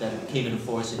that came into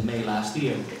force in May last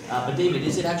year. But David,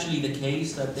 is it actually the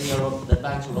case that banks are off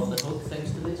the hook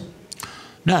thanks to this?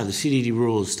 No, the CDD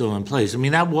rule is still in place. I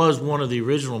mean, that was one of the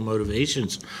original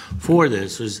motivations for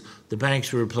this, was the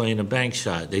banks were playing a bank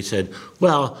shot. They said,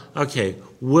 well, okay,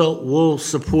 we'll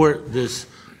support this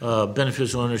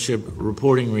beneficial ownership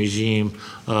reporting regime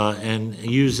and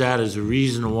use that as a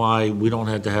reason why we don't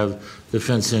have to have the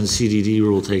FinCEN CDD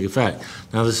rule take effect.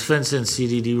 Now, this FinCEN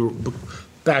CDD rule,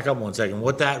 back up one second.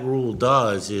 What that rule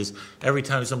does is every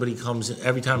time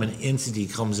an entity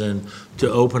comes in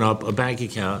to open up a bank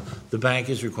account, the bank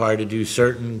is required to do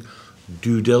certain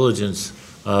due diligence,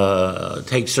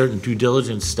 take certain due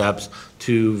diligence steps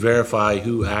to verify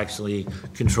who actually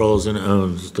controls and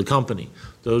owns the company.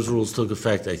 Those rules took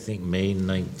effect, I think, May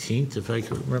 19th, if I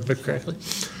can remember correctly.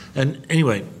 And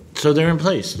anyway, so they're in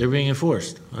place. They're being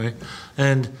enforced. Right?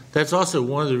 And that's also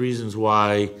one of the reasons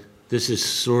why this is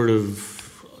sort of,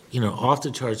 off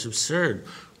the charts absurd.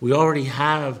 We already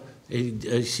have a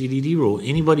CDD rule.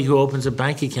 Anybody who opens a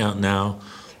bank account now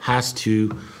has to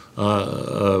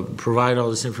provide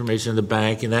all this information to the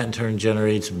bank, and that in turn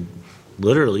generates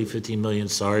literally 15 million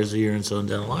SARs a year and so on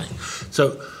down the line.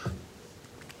 So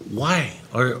why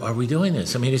are we doing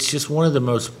this? I mean, it's just one of the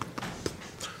most,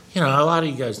 a lot of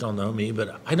you guys don't know me,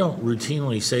 but I don't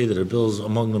routinely say that a bill is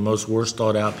among the most worst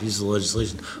thought out pieces of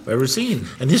legislation I've ever seen.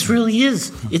 And this really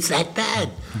is. It's that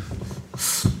bad.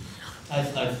 I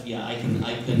can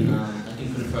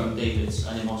confirm David's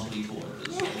animosity toward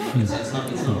this. It's not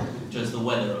just the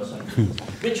weather or something.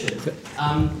 Richard,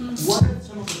 what are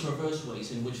some of the perverse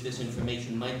ways in which this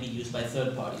information might be used by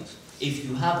third parties? If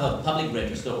you have a public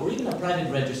register or even a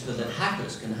private register that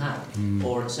hackers can hack,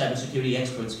 or cybersecurity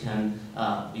experts can,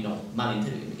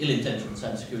 ill-intentioned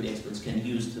cybersecurity experts can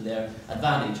use to their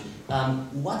advantage,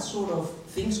 what sort of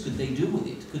things could they do with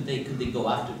it? Could they go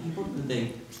after people? Could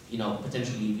they,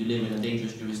 potentially, if you live in a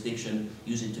dangerous jurisdiction,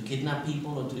 use it to kidnap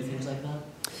people or do things like that?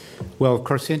 Well, of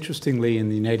course, interestingly, in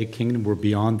the United Kingdom, we're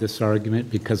beyond this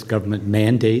argument because government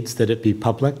mandates that it be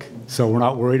public. So we're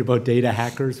not worried about data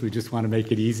hackers. We just want to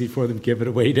make it easy for them, give it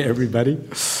away to everybody.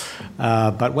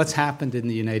 But what's happened in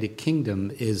the United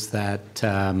Kingdom is that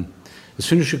as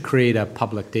soon as you create a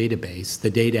public database,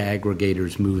 the data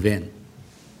aggregators move in.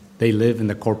 They live in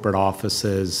the corporate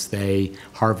offices. They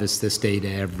harvest this data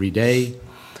every day.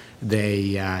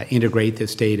 They integrate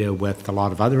this data with a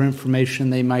lot of other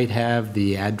information they might have,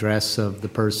 the address of the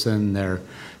person, their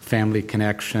family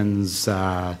connections,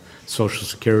 social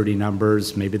security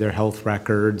numbers, maybe their health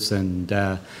records, and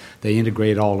they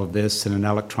integrate all of this in an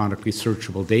electronically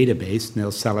searchable database, and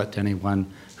they'll sell it to anyone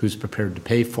who's prepared to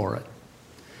pay for it.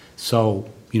 So,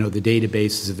 the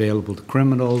database is available to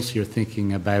criminals. You're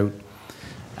thinking about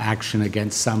action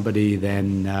against somebody,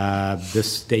 then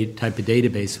this type of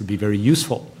database would be very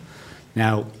useful.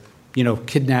 Now,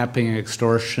 kidnapping and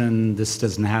extortion, this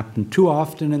doesn't happen too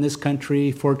often in this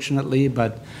country, fortunately,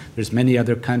 but there's many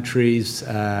other countries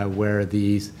where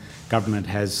the government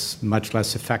has much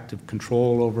less effective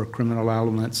control over criminal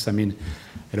elements. I mean,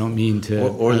 I don't mean to...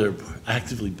 Or they're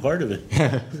actively part of it.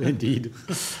 Indeed.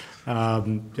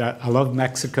 I love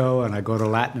Mexico, and I go to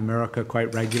Latin America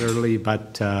quite regularly,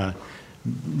 but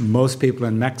most people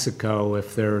in Mexico,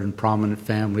 if they're in prominent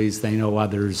families, they know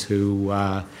others who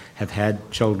have had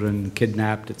children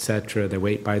kidnapped, etc. They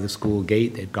wait by the school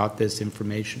gate. They've got this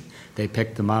information. They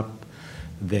pick them up.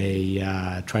 They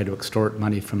try to extort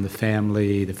money from the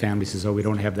family. The family says, oh, we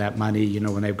don't have that money.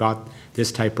 When they've got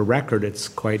this type of record, it's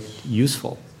quite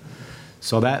useful.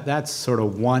 So that's sort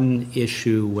of one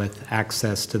issue with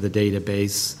access to the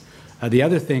database. The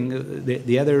other thing,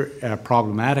 the other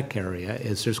problematic area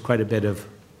is there's quite a bit of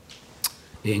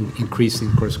increasing,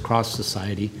 of course, across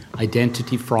society,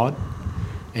 identity fraud.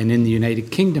 And in the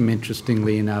United Kingdom,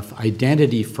 interestingly enough,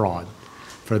 identity fraud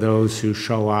for those who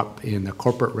show up in the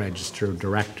corporate register of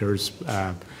directors,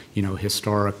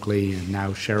 historically, and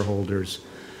now shareholders,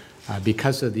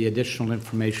 because of the additional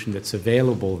information that's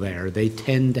available there, they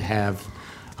tend to have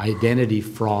identity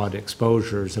fraud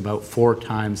exposures about 4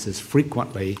 times as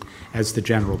frequently as the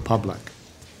general public.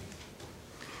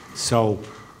 So,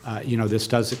 this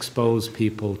does expose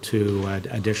people to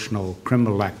additional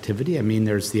criminal activity. I mean,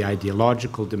 there's the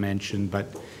ideological dimension,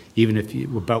 but even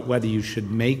about whether you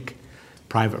should make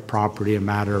private property a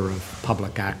matter of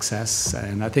public access.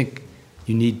 And I think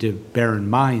you need to bear in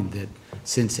mind that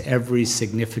since every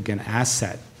significant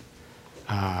asset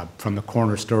from the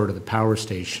corner store to the power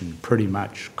station, pretty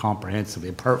much comprehensively,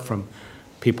 apart from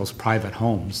people's private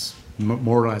homes,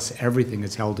 more or less everything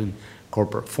is held in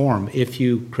corporate form. If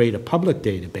you create a public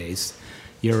database,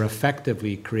 you're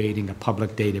effectively creating a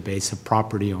public database of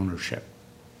property ownership.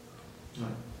 Right.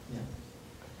 Yeah.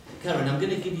 Karen, I'm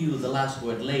going to give you the last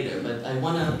word later, but I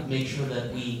want to make sure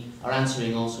that we are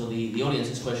answering also the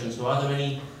audience's questions. So are there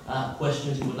any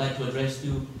questions you would like to address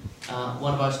to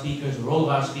one of our speakers or all of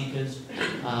our speakers?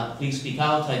 Please speak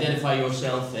out, identify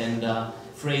yourself, and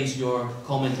phrase your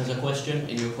comment as a question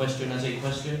and your question as a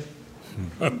question.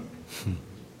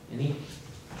 Any?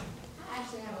 I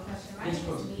actually have a question. My name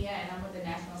is Mia, and I'm with the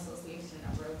National Association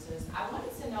of Realtors. I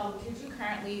wanted to know, could you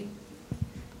currently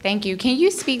Thank you. Can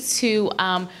you speak to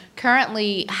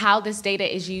currently how this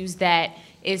data is used that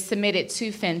is submitted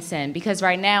to FinCEN? Because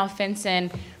right now,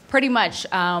 FinCEN, pretty much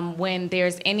when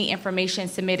there's any information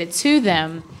submitted to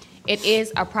them, it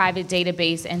is a private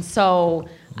database. And so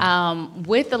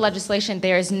with the legislation,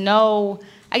 there's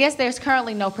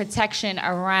currently no protection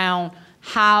around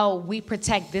how we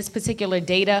protect this particular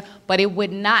data, but it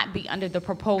would not be under the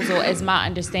proposal, as my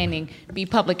understanding, be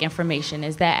public information.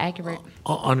 Is that accurate?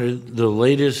 Under the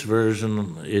latest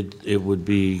version, it would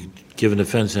be given to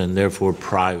FinCEN and therefore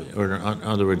private, or in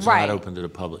other words, Right. not open to the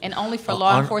public. And only for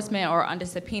law enforcement or under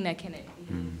subpoena can it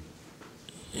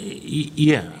be?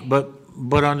 Yeah,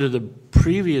 but under the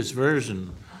previous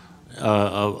version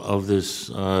of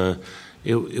this,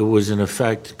 it was in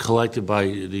effect collected by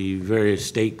the various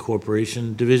state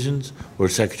corporation divisions or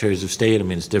secretaries of state. I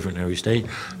mean, it's different in every state,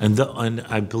 and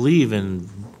I believe in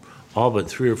all but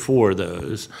 3 or 4 of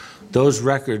those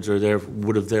records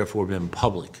would have therefore been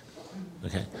public.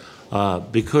 Okay,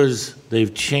 because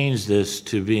they've changed this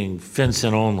to being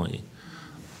FinCEN only,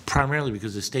 primarily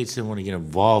because the states didn't want to get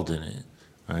involved in it,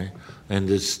 right? And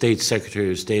the state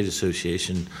Secretary of State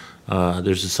Association.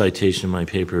 There's a citation in my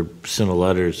paper, sent a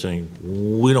letter saying,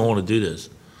 we don't want to do this.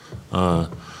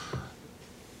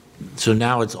 So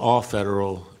now it's all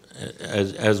federal,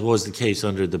 as was the case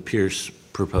under the Pierce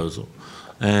proposal.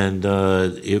 And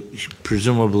it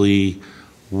presumably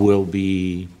will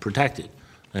be protected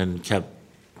and kept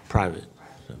private.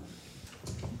 So.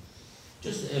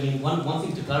 Just, one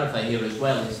thing to clarify here as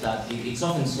well is that it's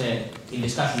often said in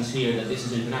discussions here that this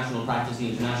is international practice, the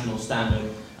international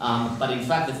standard. But in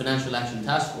fact, the Financial Action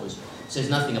Task Force says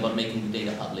nothing about making the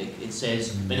data public. It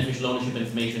says beneficial ownership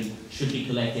information should be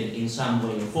collected in some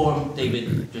way or form.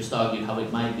 David just argued how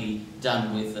it might be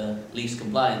done with least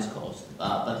compliance cost.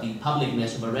 But the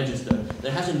publicness of a register,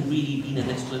 there hasn't really been an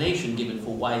explanation given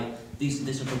for why this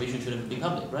information should be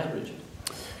public, right, Richard?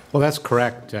 Well, that's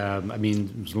correct. There's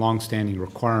a long-standing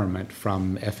requirement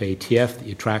from FATF that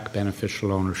you track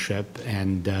beneficial ownership.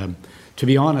 And to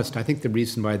be honest, I think the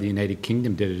reason why the United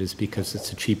Kingdom did it is because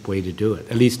it's a cheap way to do it,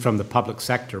 at least from the public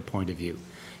sector point of view.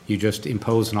 You just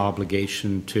impose an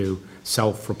obligation to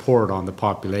self-report on the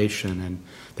population. And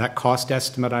that cost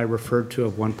estimate I referred to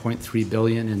of $1.3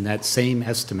 billion, in that same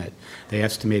estimate, they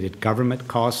estimated government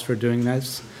costs for doing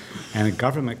this, and the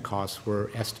government costs were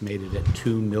estimated at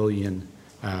 £2 million,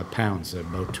 about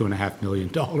 $2.5 million.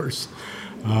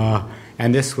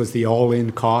 And this was the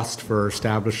all-in cost for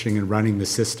establishing and running the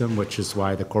system, which is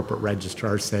why the corporate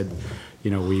registrar said,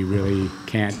 we really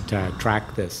can't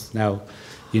track this. Now,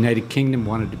 the United Kingdom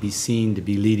wanted to be seen to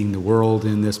be leading the world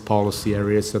in this policy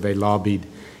area, so they lobbied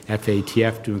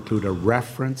FATF to include a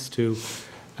reference to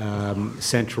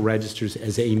central registers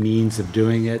as a means of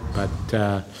doing it. But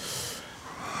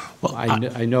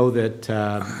I know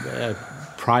that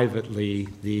privately,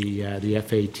 the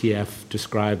FATF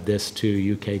described this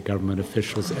to UK government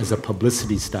officials as a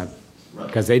publicity stunt,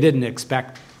 because they didn't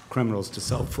expect criminals to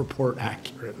self-report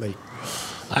accurately.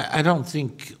 I don't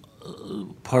think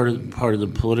part of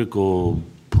the political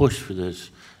push for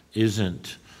this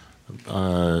isn't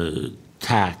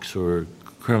tax or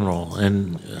criminal,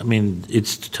 and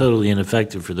it's totally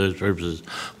ineffective for those purposes.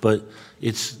 But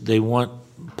they want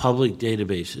public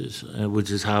databases,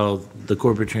 which is how the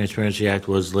Corporate Transparency Act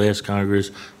was last Congress,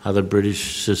 how the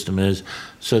British system is,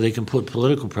 so they can put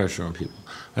political pressure on people.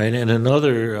 Right? And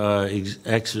another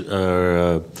example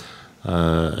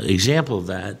of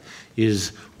that is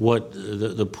what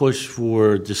the push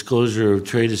for disclosure of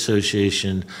trade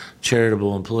association,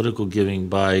 charitable and political giving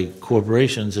by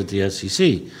corporations at the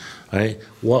SEC. Right?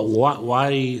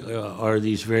 Why are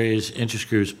these various interest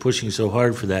groups pushing so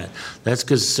hard for that? That's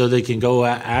because so they can go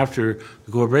after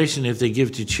the corporation if they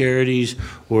give to charities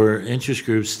or interest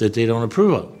groups that they don't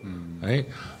approve of, right?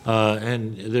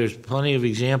 And there's plenty of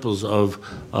examples of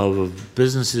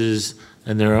businesses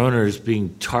and their owners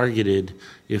being targeted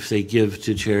if they give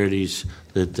to charities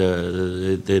that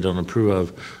they don't approve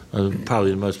of.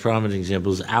 Probably the most prominent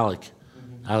example is ALEC.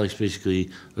 ALEC's basically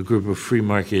a group of free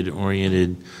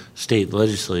market-oriented state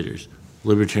legislators,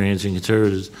 libertarians and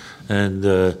conservatives, and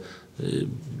the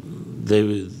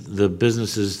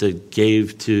businesses that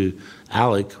gave to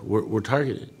ALEC were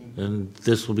targeted, and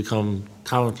this will become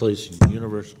commonplace,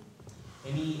 universal.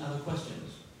 Any other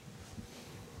questions?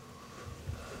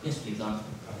 Yes, please, Lon.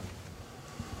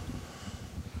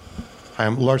 Hi,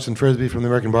 I'm Larson Frisbee from the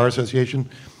American Bar Association.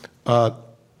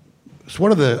 So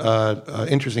one of the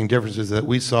interesting differences that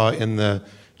we saw in the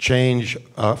change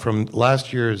from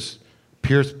last year's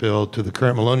Pierce bill to the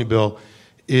current Maloney bill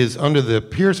is under the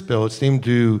Pierce bill, it seemed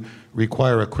to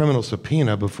require a criminal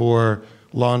subpoena before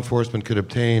law enforcement could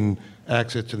obtain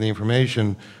access to the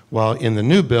information, while in the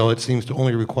new bill, it seems to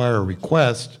only require a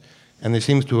request, and it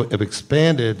seems to have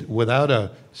expanded without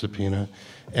a subpoena,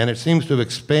 and it seems to have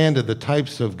expanded the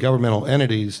types of governmental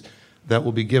entities that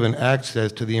will be given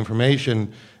access to the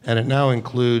information, and it now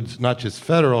includes not just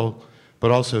federal,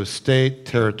 but also state,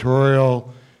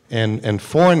 territorial, and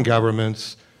foreign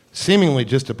governments, seemingly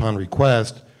just upon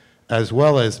request, as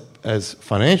well as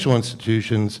financial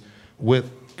institutions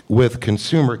with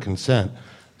consumer consent.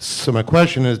 So my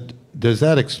question is, does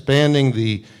that expanding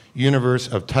the universe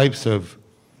of types of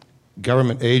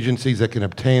government agencies that can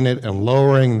obtain it and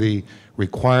lowering the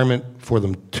requirement for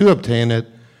them to obtain it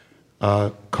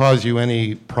cause you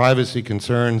any privacy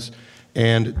concerns?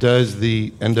 And does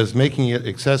making it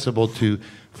accessible to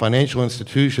financial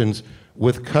institutions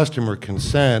with customer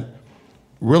consent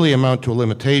really amount to a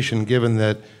limitation, given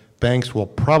that banks will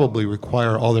probably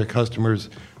require all their customers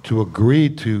to agree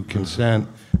to consent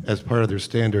as part of their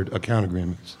standard account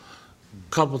agreements?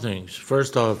 Couple things.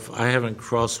 First off, I haven't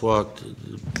crosswalked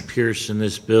Pierce in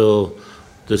this bill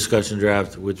discussion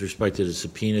draft with respect to the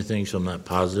subpoena thing, so I'm not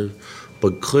positive.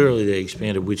 But clearly they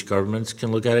expanded which governments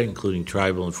can look at it, including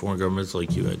tribal and foreign governments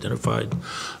like you identified.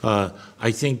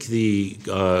 I think the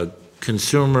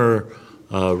consumer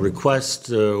request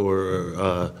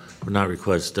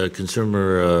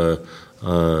consumer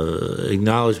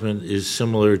acknowledgement is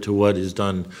similar to what is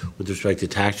done with respect to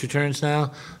tax returns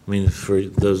now. I mean, for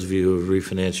those of you who have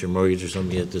refinanced your mortgage or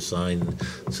something, you have to sign,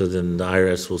 so then the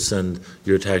IRS will send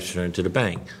your tax return to the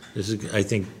bank. This is, I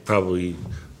think, probably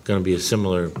going to be a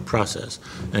similar process,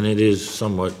 and it is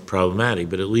somewhat problematic,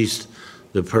 but at least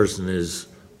the person is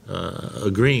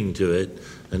agreeing to it,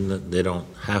 and they don't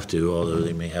have to, although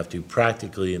they may have to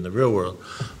practically in the real world,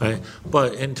 right?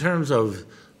 But in terms of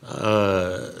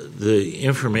the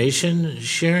information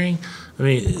sharing, I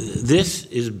mean, this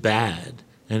is bad,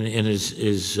 and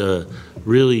is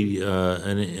really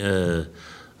an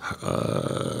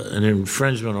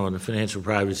infringement on the financial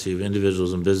privacy of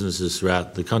individuals and businesses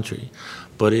throughout the country.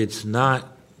 But it's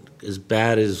not as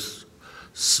bad as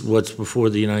what's before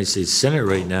the United States Senate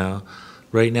right now.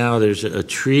 Right now, there's a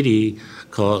treaty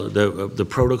called the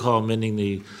Protocol amending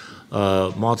the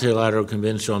Multilateral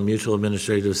Convention on Mutual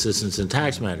Administrative Assistance in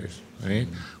Tax Matters, right?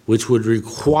 Which would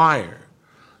require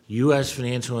U.S.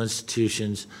 financial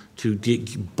institutions to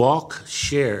bulk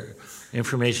share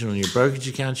information on your brokerage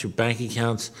accounts, your bank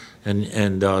accounts,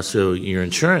 and also your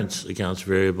insurance accounts,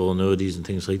 variable annuities and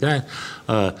things like that,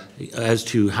 as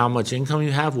to how much income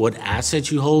you have, what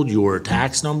assets you hold, your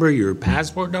tax number, your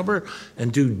passport number,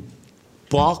 and do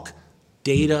bulk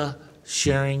data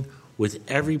sharing with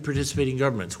every participating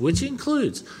government, which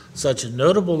includes such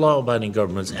notable law-abiding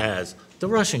governments as the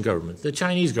Russian government, the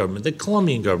Chinese government, the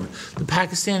Colombian government, the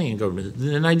Pakistani government,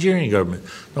 the Nigerian government.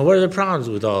 Now, what are the problems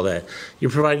with all that?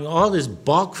 You're providing all this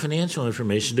bulk financial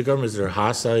information to governments that are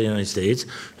hostile to the United States,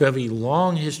 who have a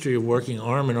long history of working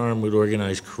arm in arm with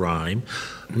organized crime.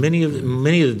 Many of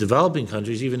the developing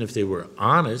countries, even if they were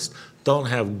honest, don't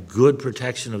have good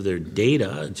protection of their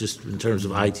data, just in terms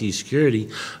of IT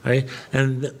security, right?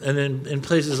 And then in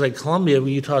places like Colombia, where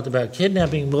you talked about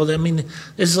kidnapping, well, I mean,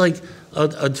 it's like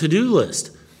a to-do list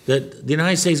that the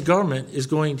United States government is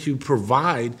going to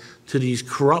provide to these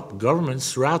corrupt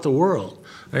governments throughout the world,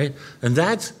 right? And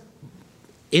that's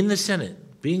in the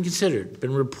Senate, being considered,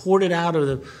 been reported out of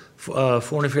the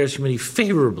Foreign Affairs Committee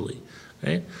favorably,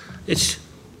 right?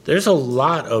 There's a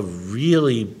lot of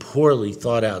really poorly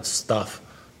thought out stuff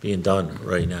being done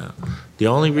right now. The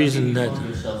only reason that... You call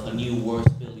yourself a new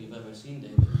worst bill you've ever seen,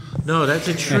 David. No, that's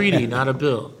a treaty, not a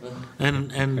bill.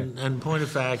 And point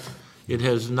of fact, it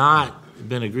has not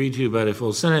been agreed to by the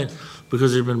full Senate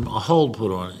because there's been a hold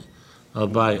put on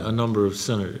it by a number of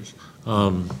senators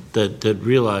that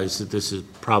realize that this is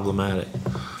problematic.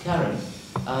 Karen,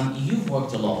 you've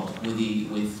worked a lot with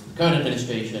the current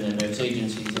administration and various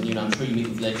agencies, and I'm sure you meet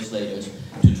with legislators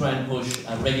to try and push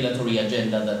a regulatory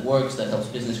agenda that works, that helps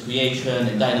business creation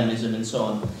and dynamism and so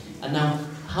on. And now,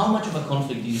 how much of a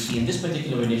conflict do you see in this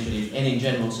particular initiative and in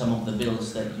general some of the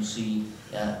bills that you see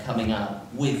coming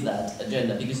up with that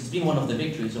agenda? Because it's been one of the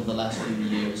victories of the last few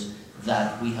years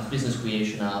that we have business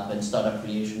creation up and startup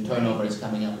creation, turnover is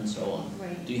coming up and so on.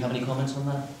 Right. Do you have any comments on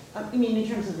that? You mean in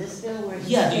terms of this bill? Where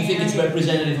Yeah, do you think it's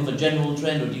representative of a general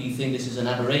trend, or do you think this is an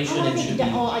aberration and should be...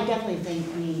 I definitely think,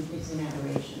 it's an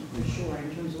aberration, for sure,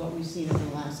 in terms of what we've seen over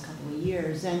the last couple of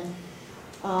years. And,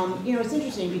 it's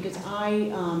interesting because I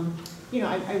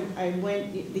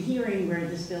went, the hearing where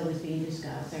this bill was being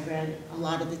discussed, I read a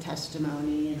lot of the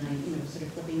testimony and I, sort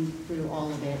of flipping through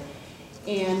all of it.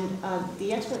 And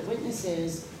the expert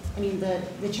witnesses I mean,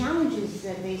 the challenges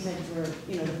that they said were,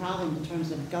 you know, the problem in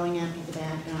terms of going after the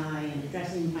bad guy and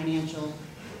addressing financial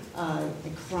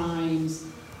crimes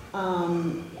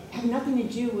have nothing to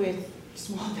do with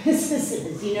small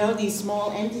businesses, you know, these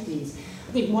small entities.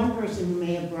 I think one person who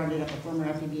may have brought it up, a former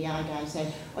FBI guy,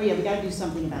 said, oh yeah, we got to do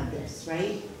something about this,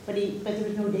 right? But there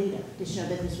was no data to show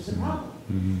that this was a problem.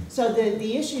 Mm-hmm. So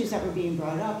the issues that were being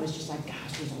brought up was just like,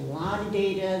 gosh, there's a lot of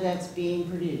data that's being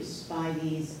produced by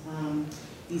these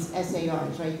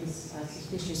SARs, right? These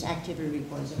suspicious activity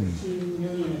reports, over 2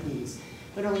 million of these.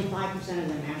 But only 5% of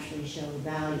them actually show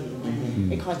value.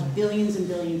 And it costs billions and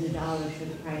billions of dollars for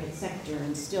the private sector,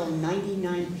 and still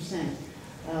 99%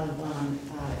 of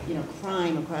you know,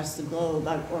 crime across the globe,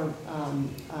 or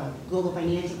global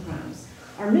financial crimes,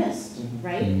 are missed,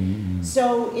 right?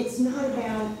 So it's not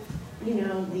about, you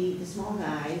know, the small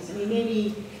guys. I mean,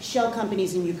 maybe shell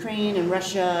companies in Ukraine and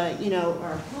Russia, you know,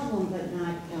 are a problem, but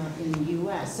not in the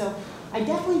U.S. So I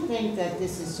definitely think that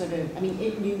this is sort of, I mean,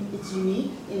 it's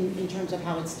unique in terms of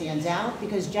how it stands out,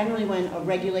 because generally when a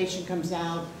regulation comes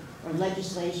out or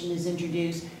legislation is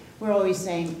introduced, we're always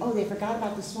saying, oh, they forgot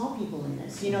about the small people in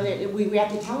this. You know, we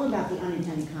have to tell them about the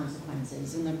unintended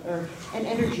consequences, and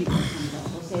energy bill comes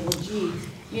up. We'll say, well, gee,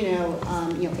 you know,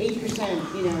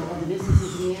 80%, you know, of the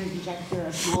businesses in the energy sector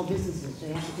are small businesses, so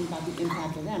you have to think about the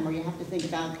impact of them, or you have to think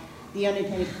about the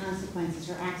unintended consequences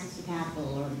or access to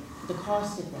capital or the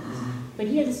cost of things. But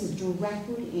here, this is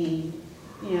directly aimed,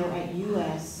 you know, at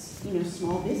U.S., you know,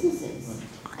 small businesses.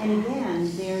 And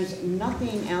again, there's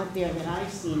nothing out there that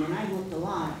I've seen, and I've looked a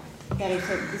lot, that have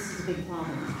said this is a big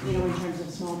problem, you know, in terms of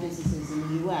small businesses in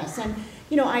the U.S. And,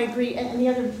 you know, I agree. And the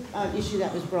other issue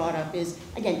that was brought up is,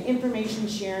 again, information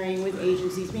sharing with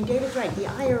agencies. I mean, David's right. The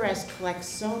IRS collects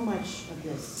so much of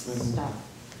this stuff.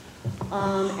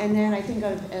 And then I think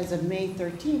as of May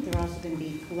 13th, they're also going to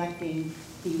be collecting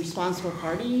the responsible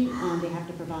party. They have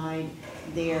to provide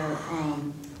their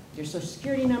social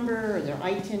security number or their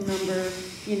ITIN number,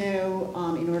 you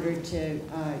know, in order to,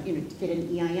 you know, to get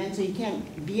an EIN. So you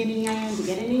can't be an EIN to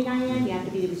get an EIN. You have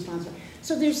to be the responsible.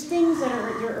 So there's things that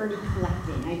they're already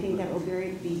collecting. I think that will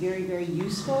be very, very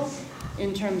useful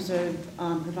in terms of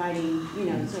providing, you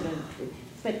know, sort of,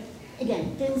 but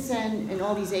again, FinCEN and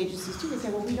all these agencies too, they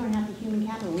say, well, we don't have the human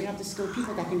capital, we don't have the skilled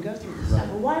people that can go through this stuff.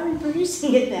 Well, why are we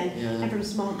producing it then? Yeah. And from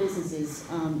small businesses,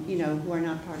 you know, who are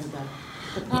not part of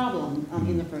the problem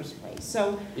in the first place.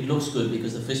 So it looks good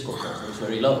because the fiscal cost is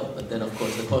very low, but then of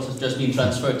course the cost is just being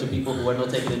transferred to people who are not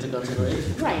taken into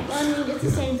consideration. right, well, I mean, it's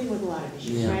the same thing with a lot of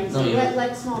issues, Yeah. right? No, So yeah.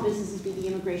 let small businesses be the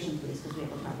immigration police because we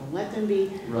have a problem. Let them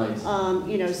be, Right.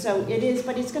 you know, so it is,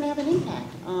 but it's going to have an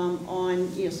impact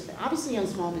on, you know, obviously on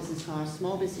small business costs,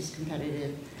 small business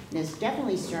competitiveness,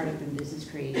 definitely startup and business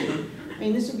creation. I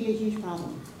mean, this would be a huge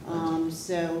problem.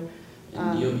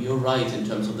 And you're right in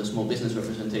terms of the small business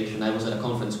representation. I was at a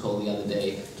conference call the other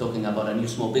day talking about a new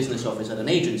small business office at an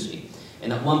agency.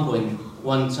 And at one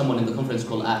point, someone in the conference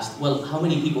call asked, well, how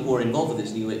many people who are involved with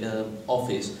this new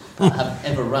office have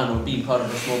ever run or been part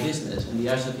of a small business? And the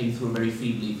answer came through very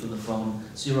feebly from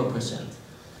 0%.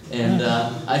 And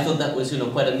I thought that was, you know,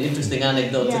 quite an interesting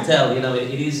anecdote to tell. You know,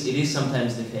 it is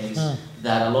sometimes the case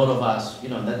that a lot of us, you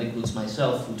know, and that includes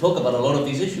myself, who talk about a lot of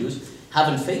these issues,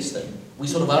 haven't faced them. We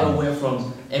sort of are aware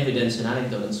from evidence and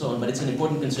anecdote and so on, but it's an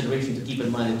important consideration to keep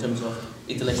in mind in terms of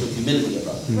intellectual humility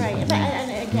about it. Right,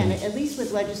 and again, at least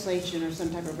with legislation or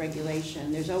some type of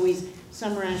regulation, there's always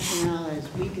some rationale,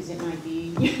 as weak as it might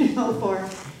be, you know, for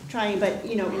trying, but,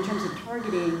 you know, in terms of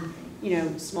targeting, you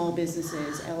know, small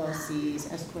businesses,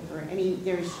 LLCs, S Corp, or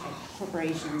there's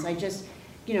corporations,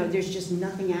 you know, there's just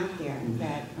nothing out there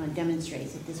that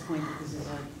demonstrates at this point that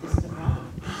this is a problem.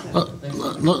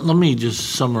 So. Let me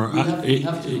just summarize. We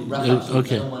have to wrap up, so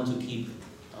okay. I don't want to keep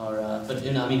our, but,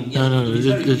 you know, I mean, yes, No, it's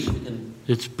very brief, we can-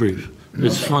 it's brief.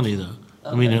 It's funny, though.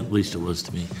 I mean, at least it was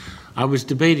to me. I was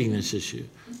debating this issue,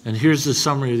 and here's the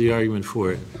summary of the argument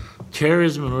for it.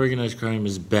 Terrorism and organized crime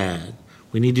is bad.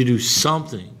 We need to do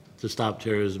something to stop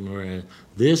terrorism and organized.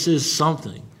 This is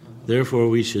something. Therefore,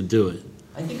 we should do it.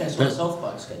 I think I saw a South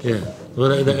Park sketch. Yeah, of that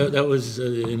one. well, that was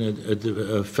in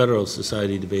a Federal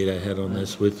Society debate I had on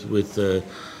this with a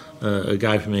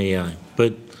guy from AEI.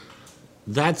 But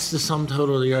that's the sum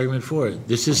total of the argument for it.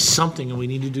 This is something, and we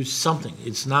need to do something.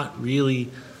 It's not really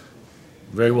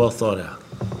very well thought out.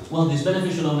 Well, this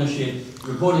beneficial ownership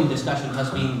reporting discussion has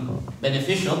been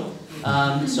beneficial.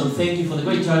 So thank you for the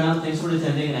great turnout. Thanks for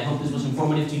attending, and I hope this was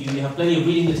informative to you. You have plenty of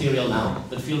reading material now,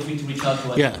 but feel free to reach out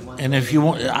to us. Yeah, and if you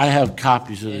want, I have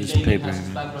copies of And this David paper. has his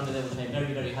background in that, which I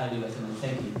very, very highly recommend.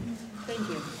 Thank you. Thank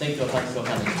you. Thank you for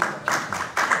coming.